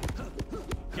getting there.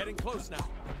 Getting close now.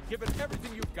 Give it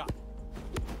everything you've got.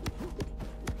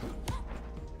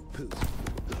 Pooh.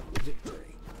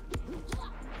 Victory.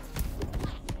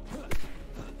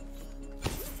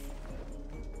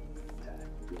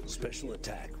 Special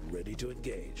attack, ready to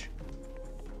engage.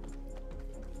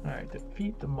 Alright,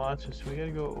 defeat the monster, so we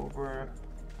gotta go over.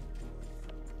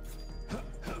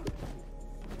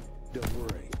 Don't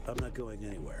worry, I'm not going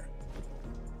anywhere.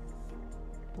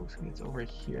 Looks like it's over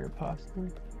here, possibly.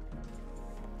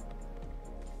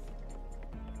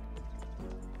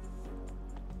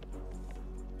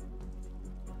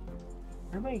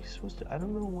 Where am I supposed to? I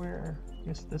don't know where. I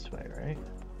guess this way, right?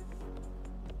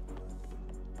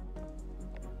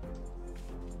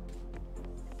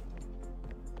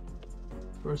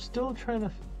 We're still trying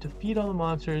to defeat all the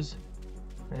monsters,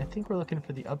 and I think we're looking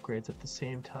for the upgrades at the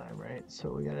same time, right?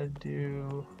 So we gotta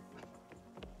do...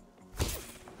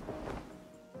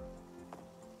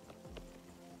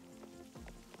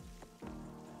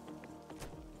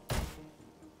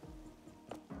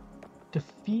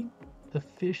 defeat the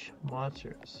fish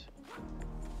monsters.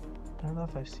 I don't know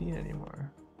if I've seen it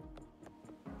anymore.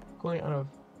 Going out of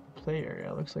play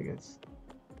area, looks like it's...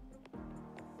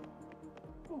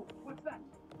 Ooh,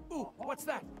 what's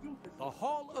that? The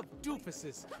Hall of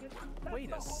Doofuses.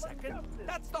 Wait a second.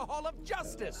 That's the Hall of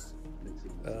Justice.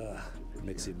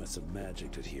 Mixie must have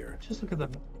magicked it here. Just look at the...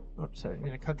 Oh, sorry, I'm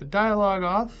gonna cut the dialogue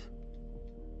off.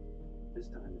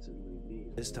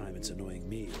 This time it's annoying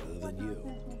me rather than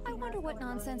you. I wonder what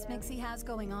nonsense Mixie has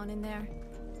going on in there.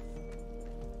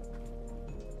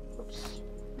 Oops.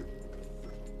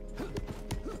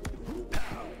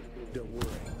 Don't worry,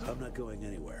 I'm not going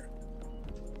anywhere.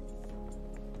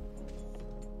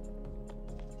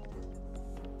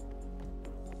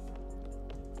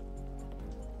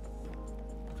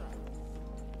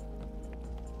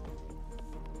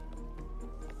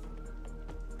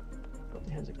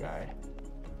 Here's a guy.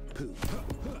 Pooh.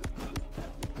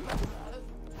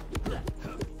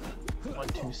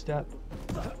 1-2 step.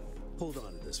 Hold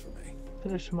on to this for me.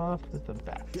 Finish him off with the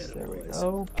bats. There we boys.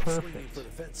 go. I'm swinging Perfect. for the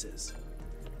fences.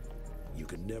 You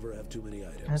can never have too many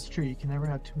items. That's true. You can never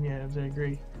have too many items. I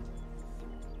agree.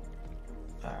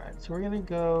 Alright, so we're gonna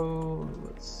go...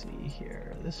 Let's see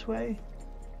here. This way?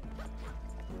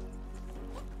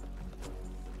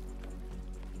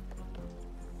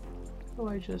 Oh,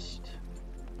 I just...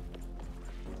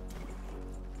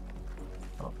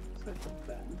 Oh.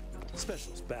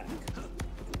 Special's back.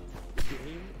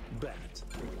 Game bat.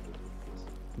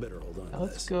 Better hold on Now to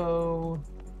let's this. go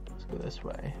this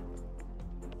way.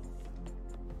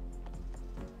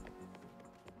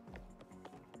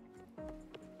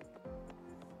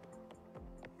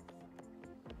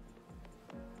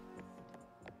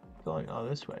 going all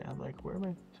this way. I'm like, where am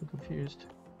I so confused?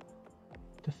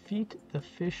 Defeat the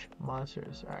fish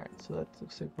monsters. Alright, so that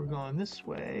looks like we're going this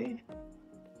way.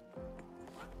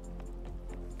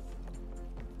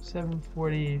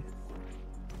 740.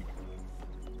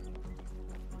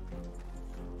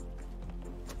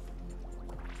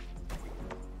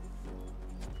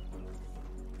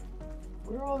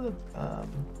 Where are all the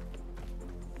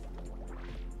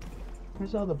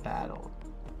where's all the battle?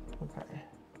 Okay,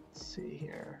 let's see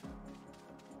here.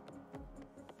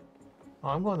 Oh,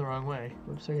 I'm going the wrong way.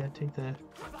 Oops, I gotta take the...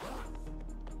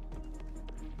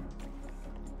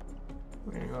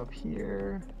 We're gonna go up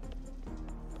here.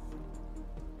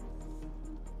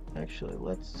 Actually,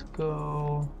 let's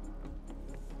go...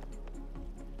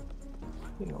 I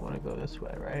think I want to go this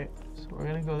way, right? So we're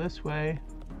gonna go this way.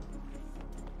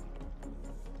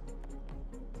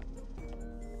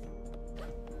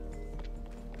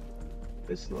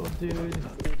 This little dude.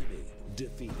 Enemy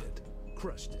defeated.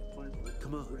 Crushed it.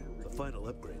 Come on, the final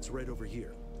upgrade's right over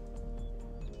here.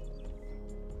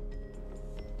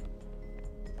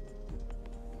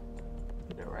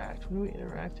 Interact. What are we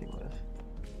interacting with?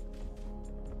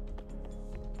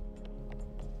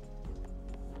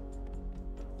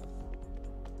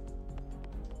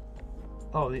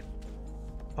 Oh, the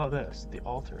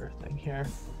altar thing here.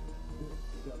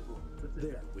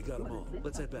 There, we got them all.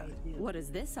 Let's head back. What does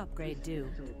this upgrade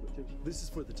do? This is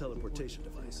for the teleportation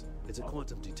device. It's a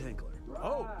quantum detangler.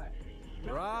 Oh,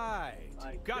 right.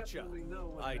 Gotcha.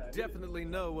 I definitely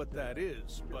know what that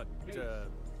is, but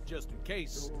just in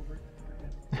case,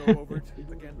 go over it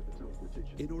again.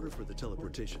 In order for the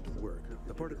teleportation to work,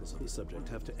 the particles of the subject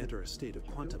have to enter a state of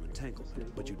quantum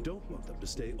entanglement, but you don't want them to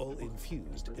stay all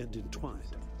infused and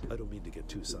entwined. I don't mean to get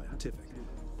too scientific.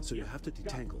 So you have to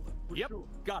detangle them. Yep,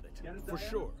 got it. For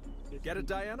sure. Get it,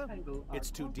 Diana?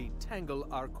 It's to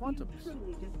detangle our quantums.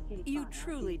 You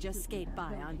truly just skate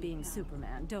by on being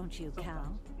Superman, don't you,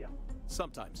 Cal?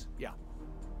 Sometimes, yeah.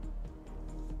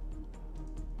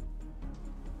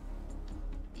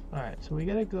 Alright, so we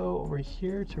gotta go over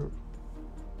here to...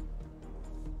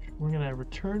 We're gonna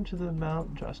return to the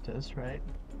Mount Justice, right?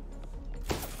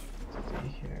 Let's see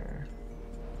here.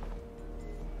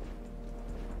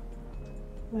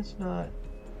 Let's not...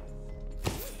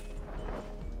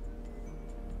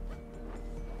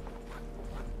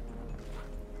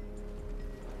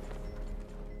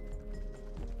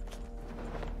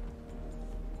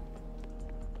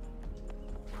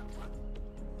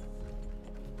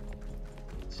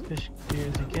 Let's fish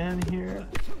gears again here.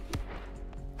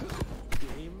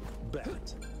 Game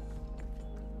bat.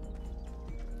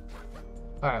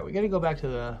 Alright, we gotta go back to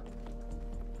the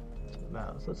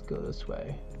mountains. Let's go this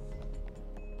way.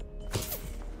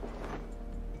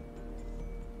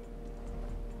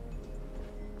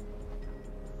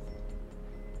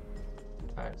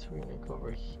 Alright, so we're gonna go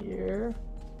over here.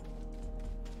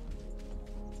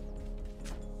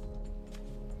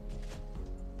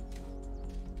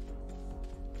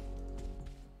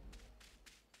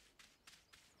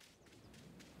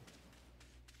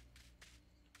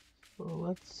 So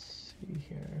let's see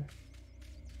here.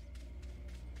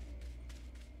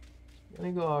 I'm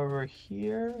gonna go over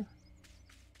here.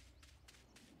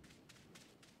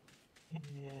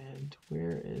 And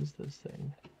where is this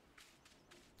thing?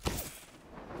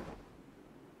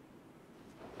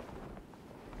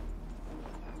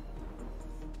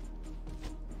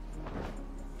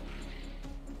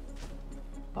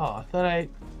 Oh, I thought I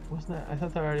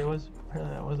thought that already was.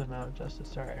 Apparently, that wasn't Mount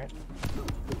Justice. Alright.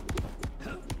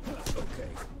 Okay,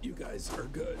 you guys are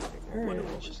good. Alright,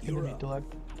 it's just gonna be delect.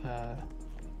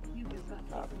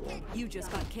 You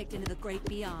just got kicked into the great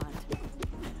beyond.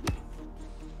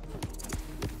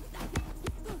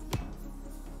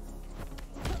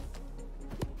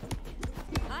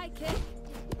 High kick.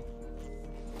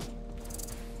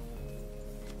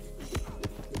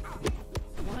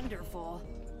 Wonderful.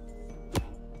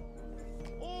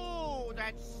 Oh,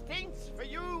 that stinks for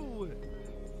you.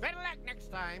 Better luck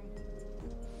next time.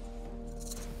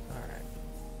 Alright.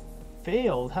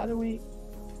 Failed? How do we...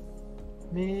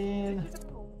 Man...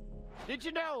 Did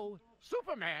you know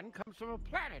Superman comes from a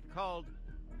planet called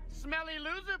Smelly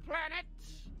Loser Planet?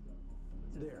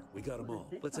 There, we got them all.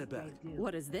 Let's head back.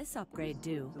 What does this upgrade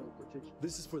do?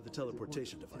 This is for the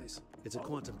teleportation device. It's a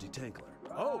quantum detangler.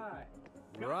 Oh,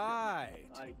 right.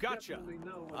 Gotcha.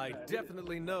 I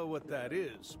definitely know what that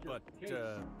is, but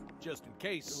just in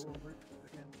case,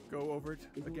 go over it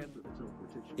again.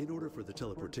 In order for the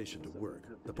teleportation to work,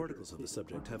 the particles of the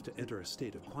subject have to enter a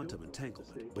state of quantum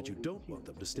entanglement, but you don't want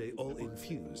them to stay all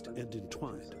infused and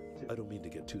entwined. I don't mean to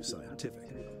get too scientific.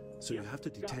 So you have to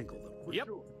detangle them. Yep,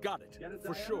 got it.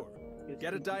 For sure.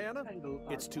 Get it, Diana?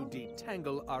 It's to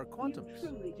detangle our quantums.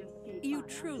 You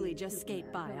truly just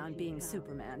skate by on being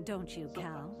Superman, don't you,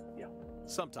 Cal?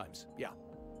 Sometimes, yeah.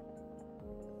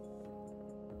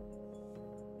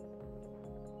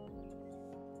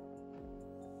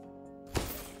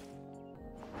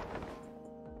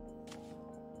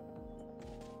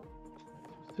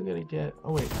 Still gotta get.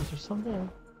 Oh wait, is there something?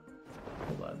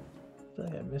 Hold on. I feel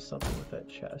like I missed something with that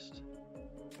chest.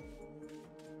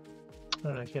 I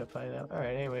don't know. I can't find out. All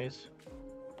right. Anyways.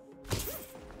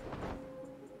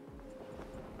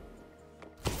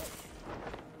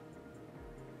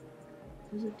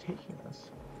 Where's it taking us?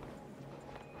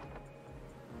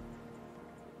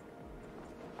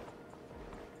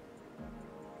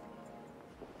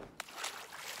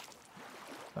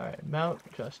 Alright, Mount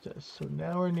Justice. So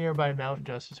now we're nearby Mount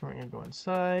Justice. We're going to go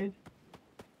inside.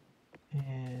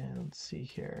 And let's see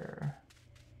here.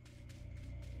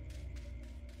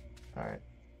 Alright.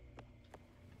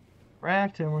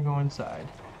 Racked, and we're going inside.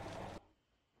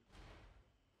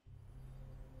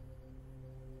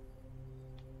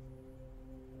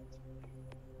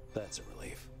 That's a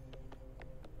relief.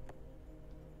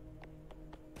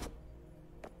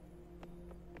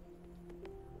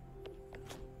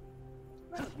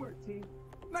 Nice work, team.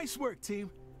 Nice work, team.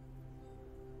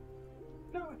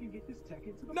 Now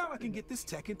I can get this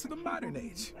tech into the modern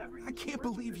age. I can't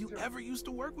believe you ever used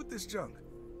to work with this junk.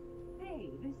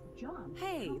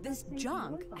 Hey, this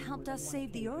junk helped us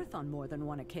save the Earth on more than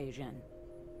one occasion.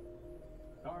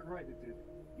 Darn right it did.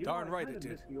 Darn right it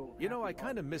did. You know, I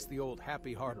kind of miss the old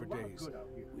Happy Harbor days.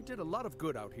 We did a lot of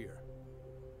good out here.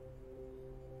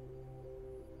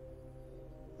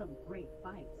 Some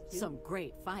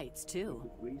great fights,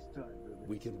 too.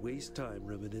 We can waste time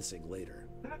reminiscing later.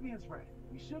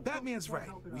 Batman's right.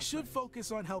 We should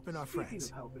focus on helping our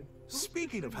friends.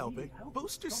 Speaking of helping,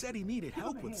 Booster said he needed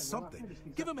help with something.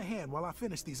 Give him a hand while I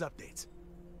finish these updates.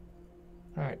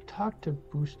 Alright, talk to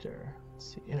Booster.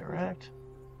 Let's see, interact.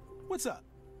 What's up?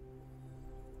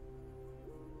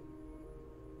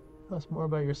 Tell us more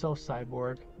about yourself,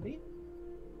 Cyborg.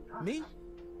 Me?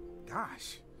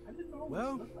 Gosh.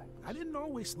 Well, I didn't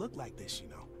always look like this, you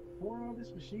know. Before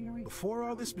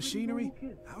all this machinery,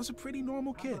 I was a pretty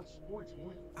normal kid.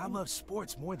 I love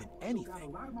sports more than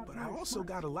anything, but I also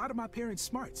got a lot of my parents'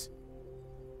 smarts.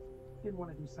 Didn't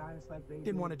want to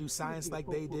do science like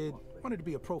they did. Wanted to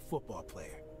be a pro football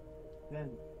player.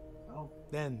 Then,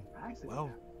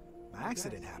 well, my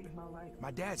accident happened.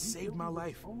 My dad saved my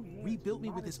life, rebuilt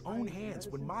me with his own hands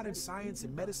when modern science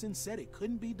and medicine said it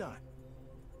couldn't be done.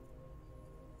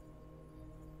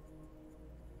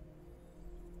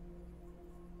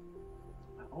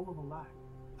 I owe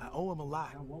him a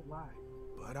lot.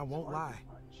 But I won't lie.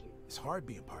 It's hard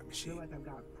being part machine.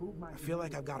 I feel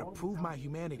like I've got to prove my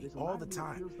humanity all the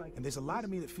time, and there's a lot of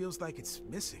me that feels like it's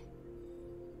missing.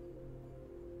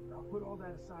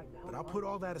 But I'll put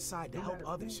all that aside to help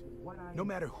others. No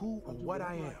matter who or what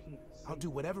I am, I'll do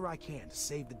whatever I can to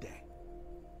save the day.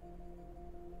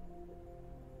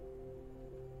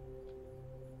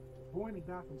 Born in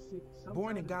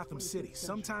Gotham City,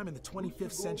 sometime in the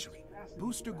 25th century,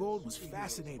 Booster Gold was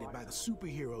fascinated by the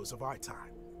superheroes of our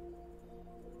time.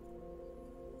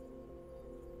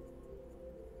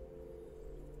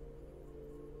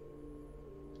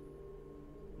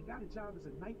 He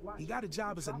got a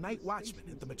job as a night watchman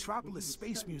at the Metropolis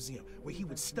Space Museum, where he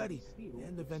would study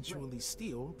and eventually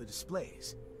steal the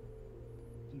displays.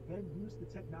 He then used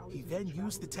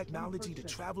the technology to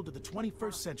travel to the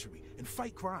 21st century and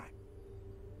fight crime.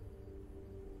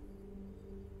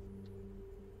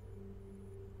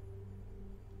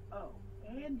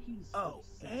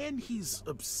 And he's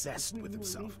obsessed with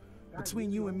himself.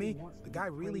 Between you and me, the guy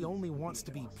really only wants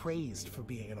to be praised for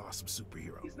being an awesome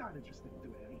superhero.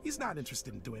 He's not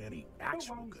interested in doing any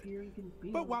actual good.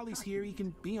 But while he's here, he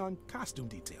can be on costume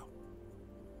detail.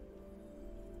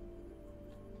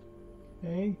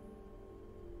 Okay.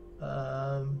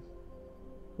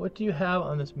 What do you have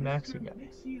on this Maxi guy?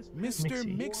 Mr.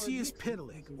 Mixius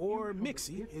Pitalik, or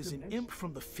Mixie, is an imp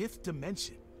from the 5th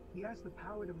dimension. He has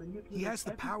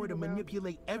the power to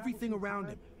manipulate everything around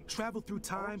him, travel through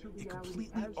time, and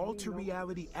completely alter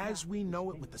reality as we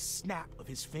know it with the snap of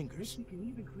his fingers.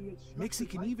 Mixie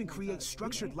can even create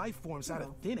structured life forms out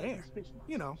of thin air.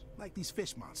 You know, like these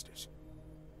fish monsters.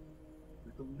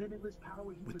 With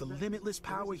the limitless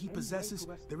power he possesses,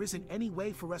 there isn't any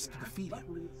way for us to defeat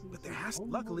him. But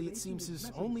luckily, it seems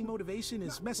his only motivation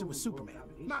is messing with Superman,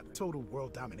 not total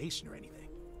world domination or anything.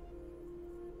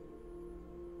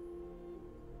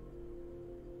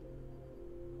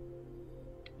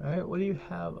 Alright, what do you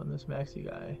have on this Maxi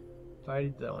guy? I already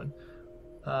did that one.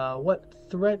 What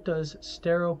threat does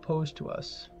Stero pose to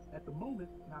us? At the moment,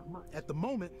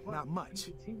 not much.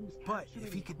 But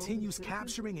if he continues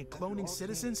capturing and cloning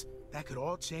citizens, that could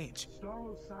all change.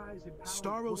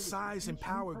 Staro's size and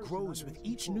power grows with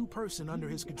each new person under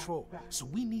his control, so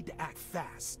we need to act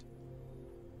fast.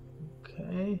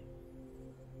 Okay.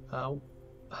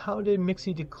 How did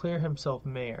Mixie declare himself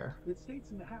mayor? It states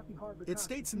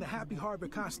in the Happy Harbor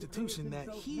Constitution that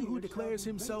he who declares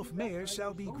himself mayor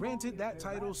shall be granted that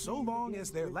title so long as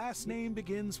their last name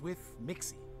begins with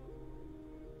Mixie.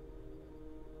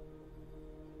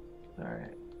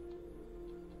 Alright.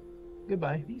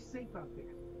 Goodbye. Be safe out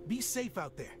there. Be safe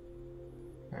out there.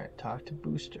 Alright, talk to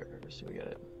Booster. So we got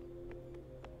it.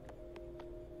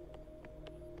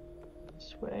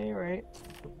 This way, right?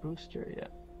 Booster, yeah.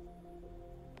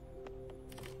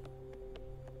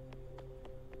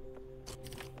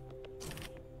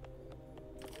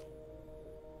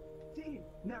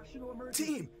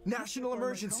 Team, national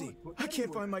emergency. I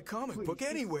can't find my comic book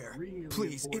anywhere.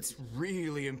 Please, it's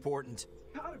really important.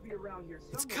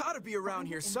 It's gotta be around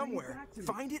here somewhere.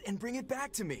 Find it and bring it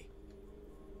back to me.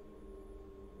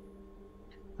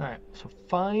 Alright, so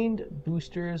find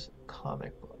Booster's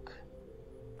comic book.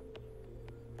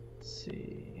 Let's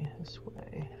see, this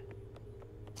way.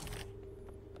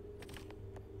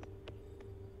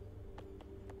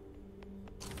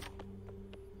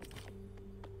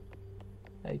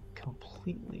 I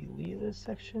completely leave this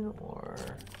section, or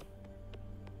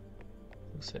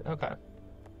okay.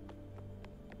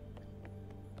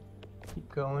 Keep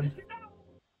going.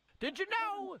 Did you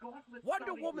know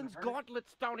Wonder Woman's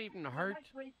gauntlets don't even hurt?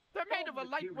 They're made of a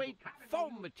lightweight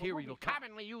foam material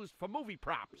commonly used for movie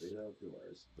props.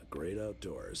 The great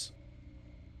outdoors.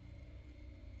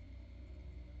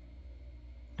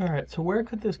 Alright, so where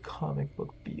could this comic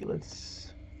book be?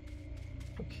 Let's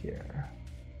look here.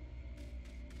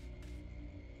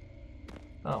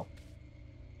 Oh.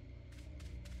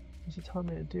 What's it telling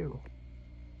me to do?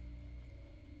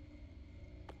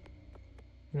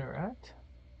 Interact?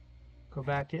 Go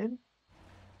back in?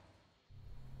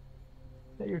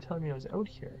 I thought you were telling me I was out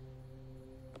here.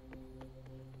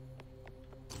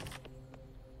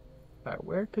 Alright,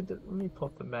 where could the... Let me pull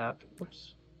up the map.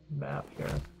 Whoops. Map here.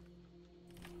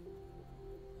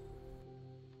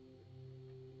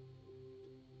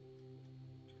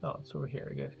 Oh, it's over here.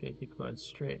 I guess I keep going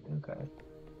straight. Okay.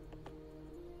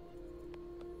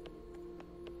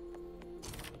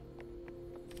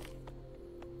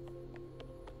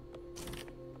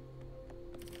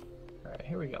 Alright,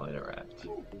 here we go. Interact.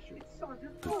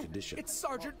 Good condition. It's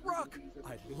Sergeant Rook!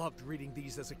 I loved reading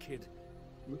these as a kid.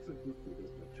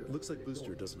 Looks like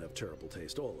Booster doesn't have terrible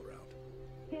taste all around.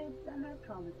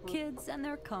 Kids and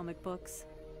their comic books.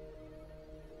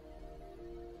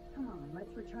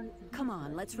 Come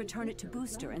on, let's return it to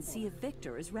Booster and see if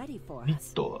Victor is ready for us.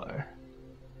 Victor.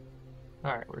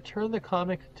 Alright, return the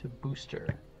comic to Booster.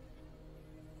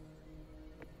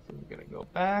 So we're gonna go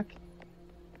back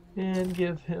and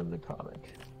give him the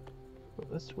comic. Go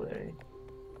this way.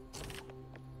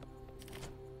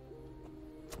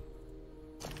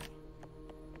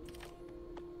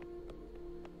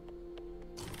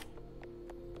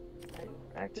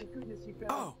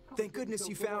 Oh, thank goodness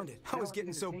you found it. I was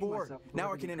getting so bored.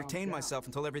 Now I can entertain myself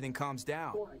until everything calms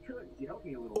down.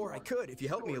 Or I could, if you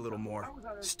help me a little more.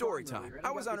 Story time.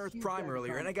 I was on Earth Prime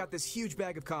earlier, and I got this huge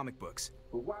bag of comic books.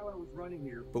 But while I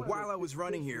was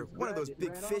running here, one of those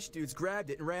big fish dudes grabbed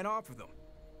it and ran off with them.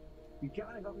 You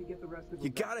gotta help me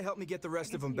get the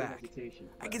rest of them back.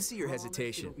 I can see your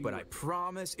hesitation, but I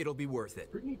promise it'll be worth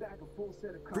it. Bring me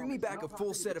back a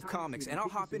full set of comics, and I'll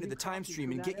hop into the time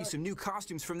stream and get you some new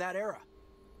costumes from that era.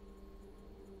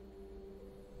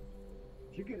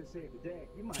 If you're gonna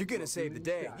save the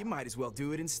day, you might as well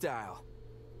do it in style.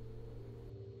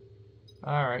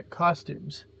 Alright,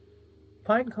 costumes.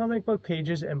 Find comic book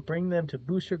pages and bring them to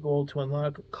Booster Gold to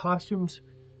unlock costumes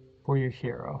for your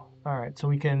hero. Alright, so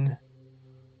we can...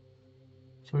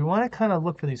 So we want to kind of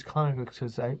look for these comic books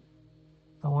because I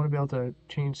want to be able to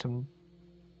change some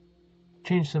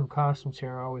costumes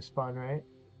here. Always fun, right?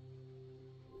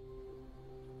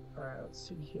 Alright, let's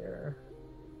see here.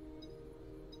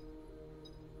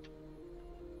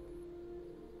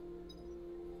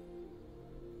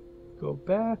 Go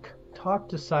back, talk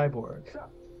to Cyborg.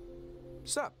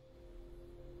 Sup?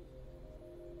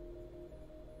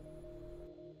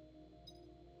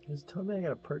 Does it tell me I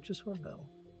gotta purchase one? No.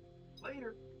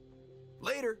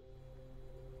 Later.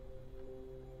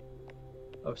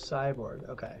 Oh, Cyborg.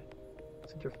 Okay.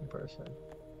 It's a different person.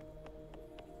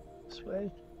 This way?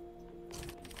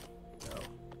 No.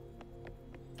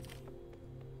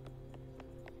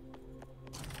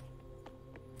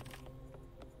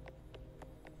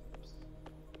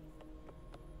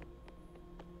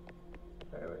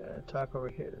 gonna talk over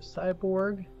here to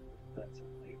Cyborg. That's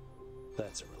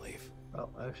a relief. Oh,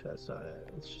 actually, that's not it.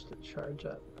 It's just a charge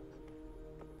up.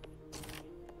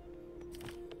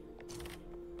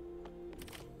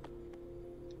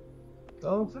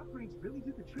 Go.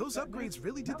 Those upgrades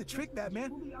really did the trick,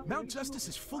 Batman. Mount Justice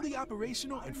is fully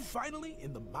operational and finally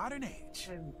in the modern age.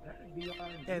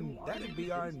 And that'd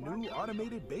be our new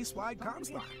automated base-wide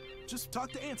comms line. Just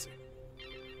talk to answer.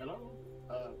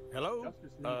 Hello?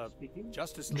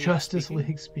 Justice League Justice speaking?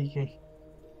 League speaking.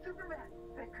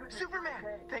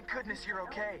 Superman! Thank goodness you're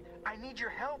okay. I need your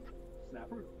help.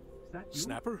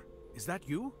 Snapper? Is that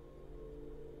you?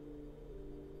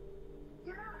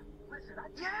 Yeah!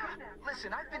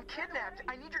 Listen, I've been kidnapped.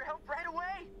 I need your help right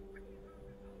away.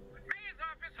 Mayor's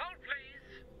office, hold please.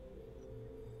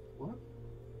 What?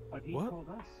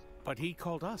 But he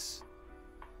called us.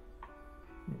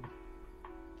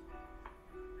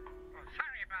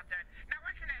 Sorry about that. Now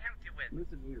what can I help you with?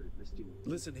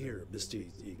 Listen here,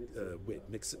 Misty. Wait,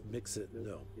 mix it.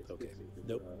 No. Okay.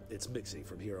 Nope. It's Mixie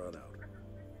from here on out.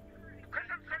 Because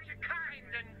I'm such a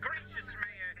kind and gracious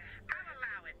mayor, I'll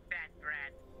allow it, Bat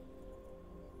Brat.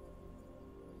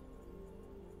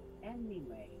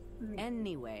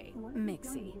 Anyway,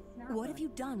 Mixie, what have you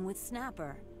done with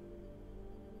Snapper?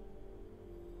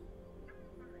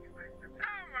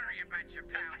 Don't worry about your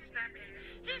pal, Snappy.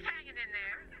 He's hanging in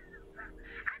there.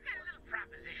 I've got a little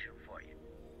proposition for you.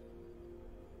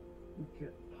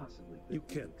 You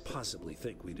can't possibly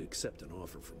think we'd accept an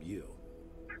offer from you.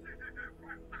 No, of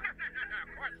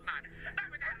course not. Not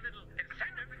with that little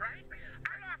incentive, right?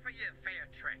 I'll offer you a fair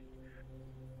trade.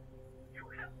 You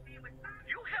help me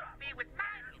with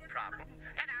my little problem,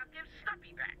 and I'll give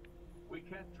Snuppy back.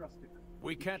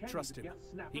 We can't trust him.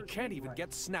 He can't even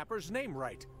get Snapper's name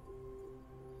right.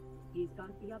 He's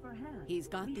got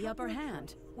the upper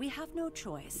hand. We have no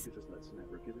choice.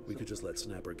 We could just let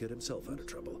Snapper get himself out of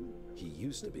trouble. He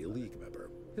used to be a League member.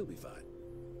 He'll be fine.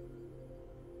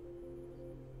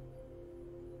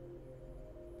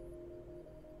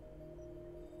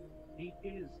 He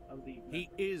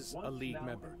is a League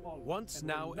member. Once,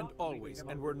 now, and always.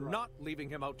 And we're not leaving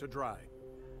him out to dry.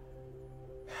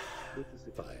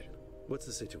 Fine. What's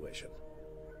the situation?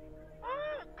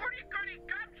 Oh, goody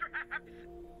gumdrops!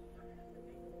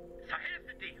 So here's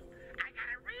the deal. I got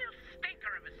a real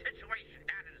stinker of a situation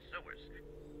down in the sewers.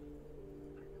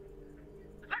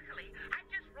 Luckily, I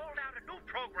just rolled out a new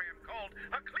program called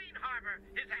A Clean Harbor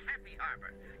is a Happy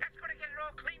Harbor. That's gonna get it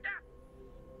all cleaned up.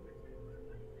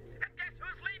 And guess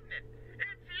who's leading it?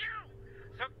 It's you!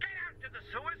 So get out to the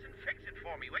sewers and fix it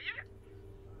for me, will you?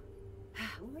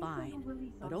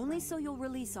 Fine, but only so you'll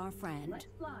release our friend.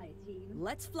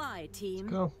 Let's fly, team.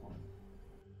 Go.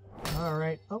 All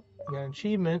right. Oh, we got an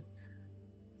achievement.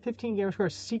 15 gamer score.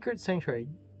 Secret Sanctuary.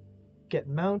 Get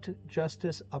Mount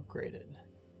Justice upgraded.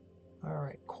 All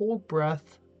right. Cold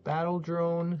Breath, Battle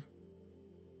Drone,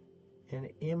 and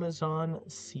Amazon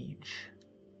Siege.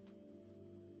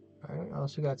 All right.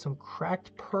 Also got some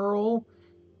Cracked Pearl,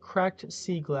 Cracked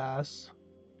Sea Glass,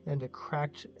 and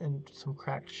some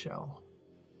cracked shell.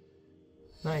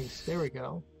 Nice. There we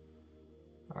go.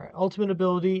 All right. Ultimate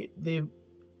ability.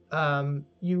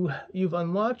 You've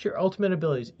unlocked your ultimate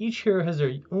abilities. Each hero has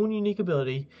their own unique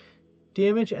ability.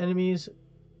 Damage enemies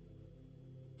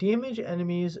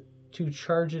to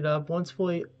charge it up. Once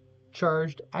fully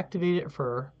charged, activate it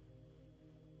for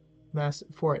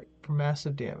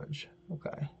massive damage.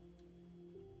 Okay.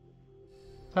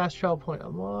 Fast travel point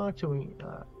unlocked.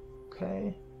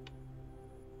 Okay.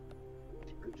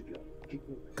 Good to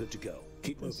go.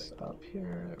 Keep moving. Up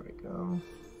here. There we go.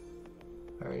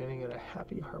 Alright, gonna go to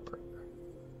Happy Harbor.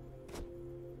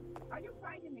 Are you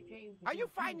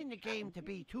finding the game to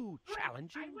be too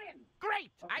challenging? I win.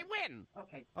 Great, I win.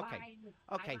 Okay,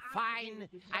 fine.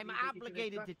 I'm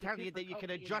obligated to tell you that you can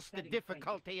adjust the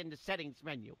difficulty in the settings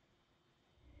menu.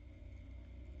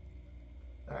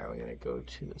 Alright, we're gonna go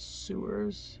to the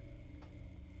sewers.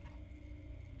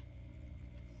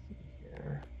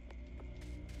 Here.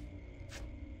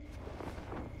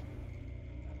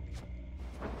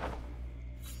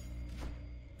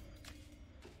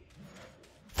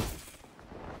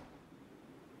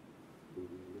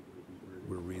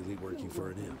 We're really working for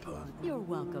an imp, huh? You're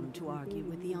welcome to argue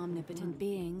with the omnipotent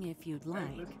being if you'd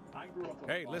like.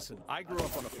 Hey, listen, I grew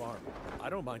up on a farm. I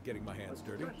don't mind getting my hands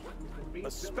dirty.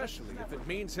 Especially if it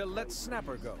means he'll let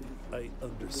Snapper go. I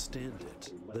understand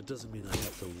it. That doesn't mean I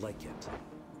have to like it.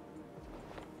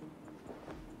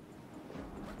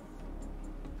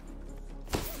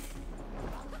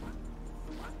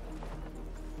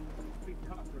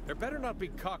 There better not be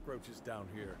cockroaches down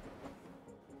here.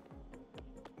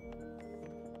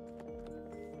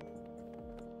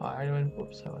 Oh, I went,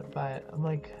 whoops, I went by it. I'm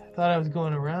like, I thought I was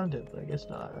going around it, but I guess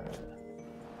not. Alright.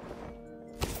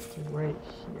 It's right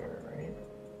here, right?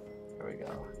 There we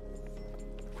go.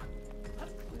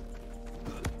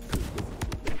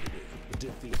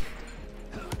 Defeat.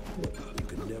 You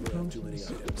can never have too many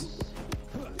items.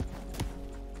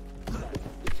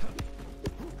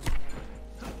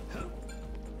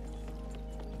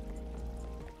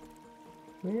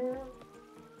 Where?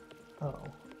 Oh.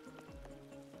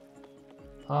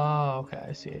 Oh, okay,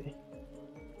 I see.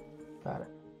 Got it.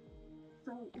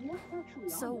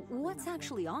 So, what's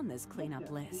actually on this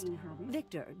cleanup list?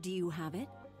 Victor, do you have it?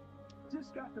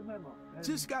 Just got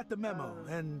the memo,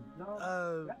 and,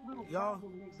 y'all,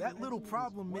 that little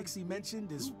problem Mixie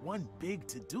mentioned is one big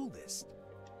to-do list.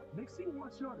 Mixie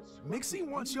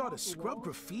wants y'all to scrub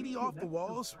graffiti off the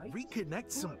walls,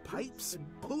 reconnect some pipes,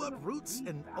 pull up roots,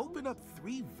 and open up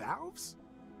 3 valves?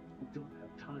 We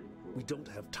don't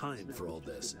have time for all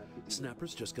this.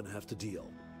 Snapper's just gonna have to deal.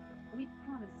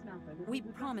 We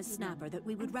promised Snapper that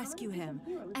we would rescue him,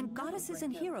 and goddesses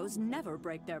and heroes never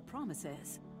break their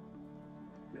promises.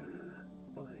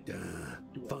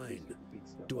 Fine.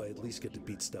 Do I at least get to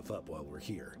beat stuff up while we're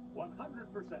here?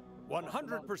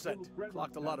 100%.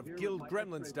 Clocked a lot of guild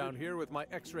gremlins down here with my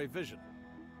X-ray vision.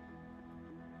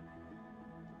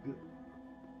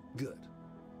 Good.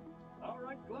 All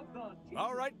right,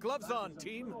 gloves on,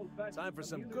 team. Time for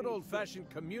some good old-fashioned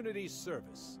community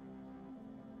service.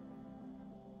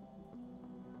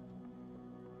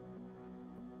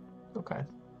 Okay.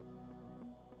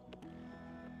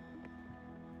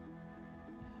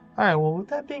 Alright, well, with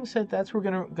that being said, that's where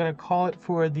we're gonna call it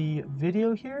for the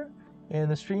video here and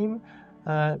the stream.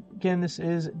 Again, this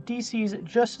is DC's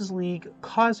Justice League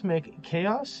Cosmic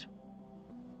Chaos.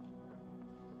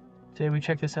 Today we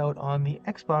check this out on the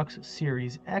Xbox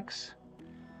Series X.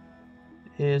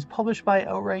 It is published by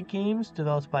Outright Games,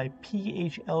 developed by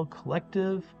PHL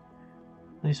Collective,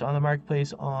 released on the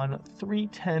marketplace on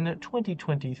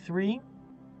 3/10/2023.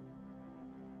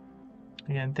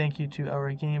 Again, thank you to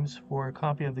Outright Games for a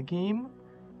copy of the game.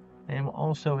 I am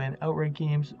also an Outright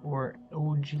Games or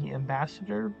OG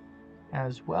ambassador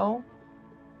as well.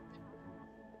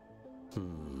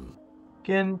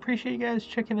 Again, appreciate you guys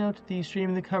checking out the stream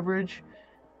and the coverage.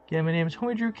 Again, my name is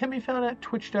HomieDrew. Can be found at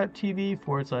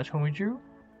twitch.tv/HomieDrew.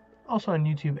 Also on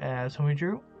YouTube as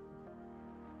HomieDrew.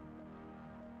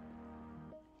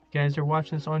 If you guys are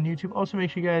watching this on YouTube, also make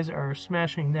sure you guys are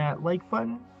smashing that like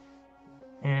button.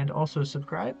 And also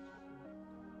subscribe.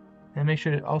 And make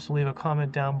sure to also leave a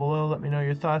comment down below. Let me know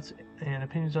your thoughts and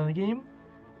opinions on the game.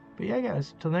 But yeah,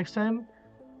 guys, until next time,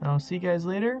 I'll see you guys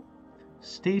later.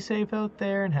 Stay safe out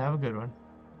there and have a good one.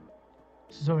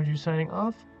 This is HomieDrew signing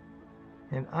off,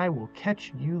 and I will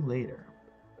catch you later.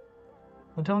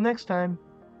 Until next time.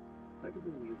 I could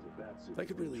really use a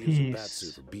bat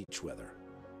suit for beach weather.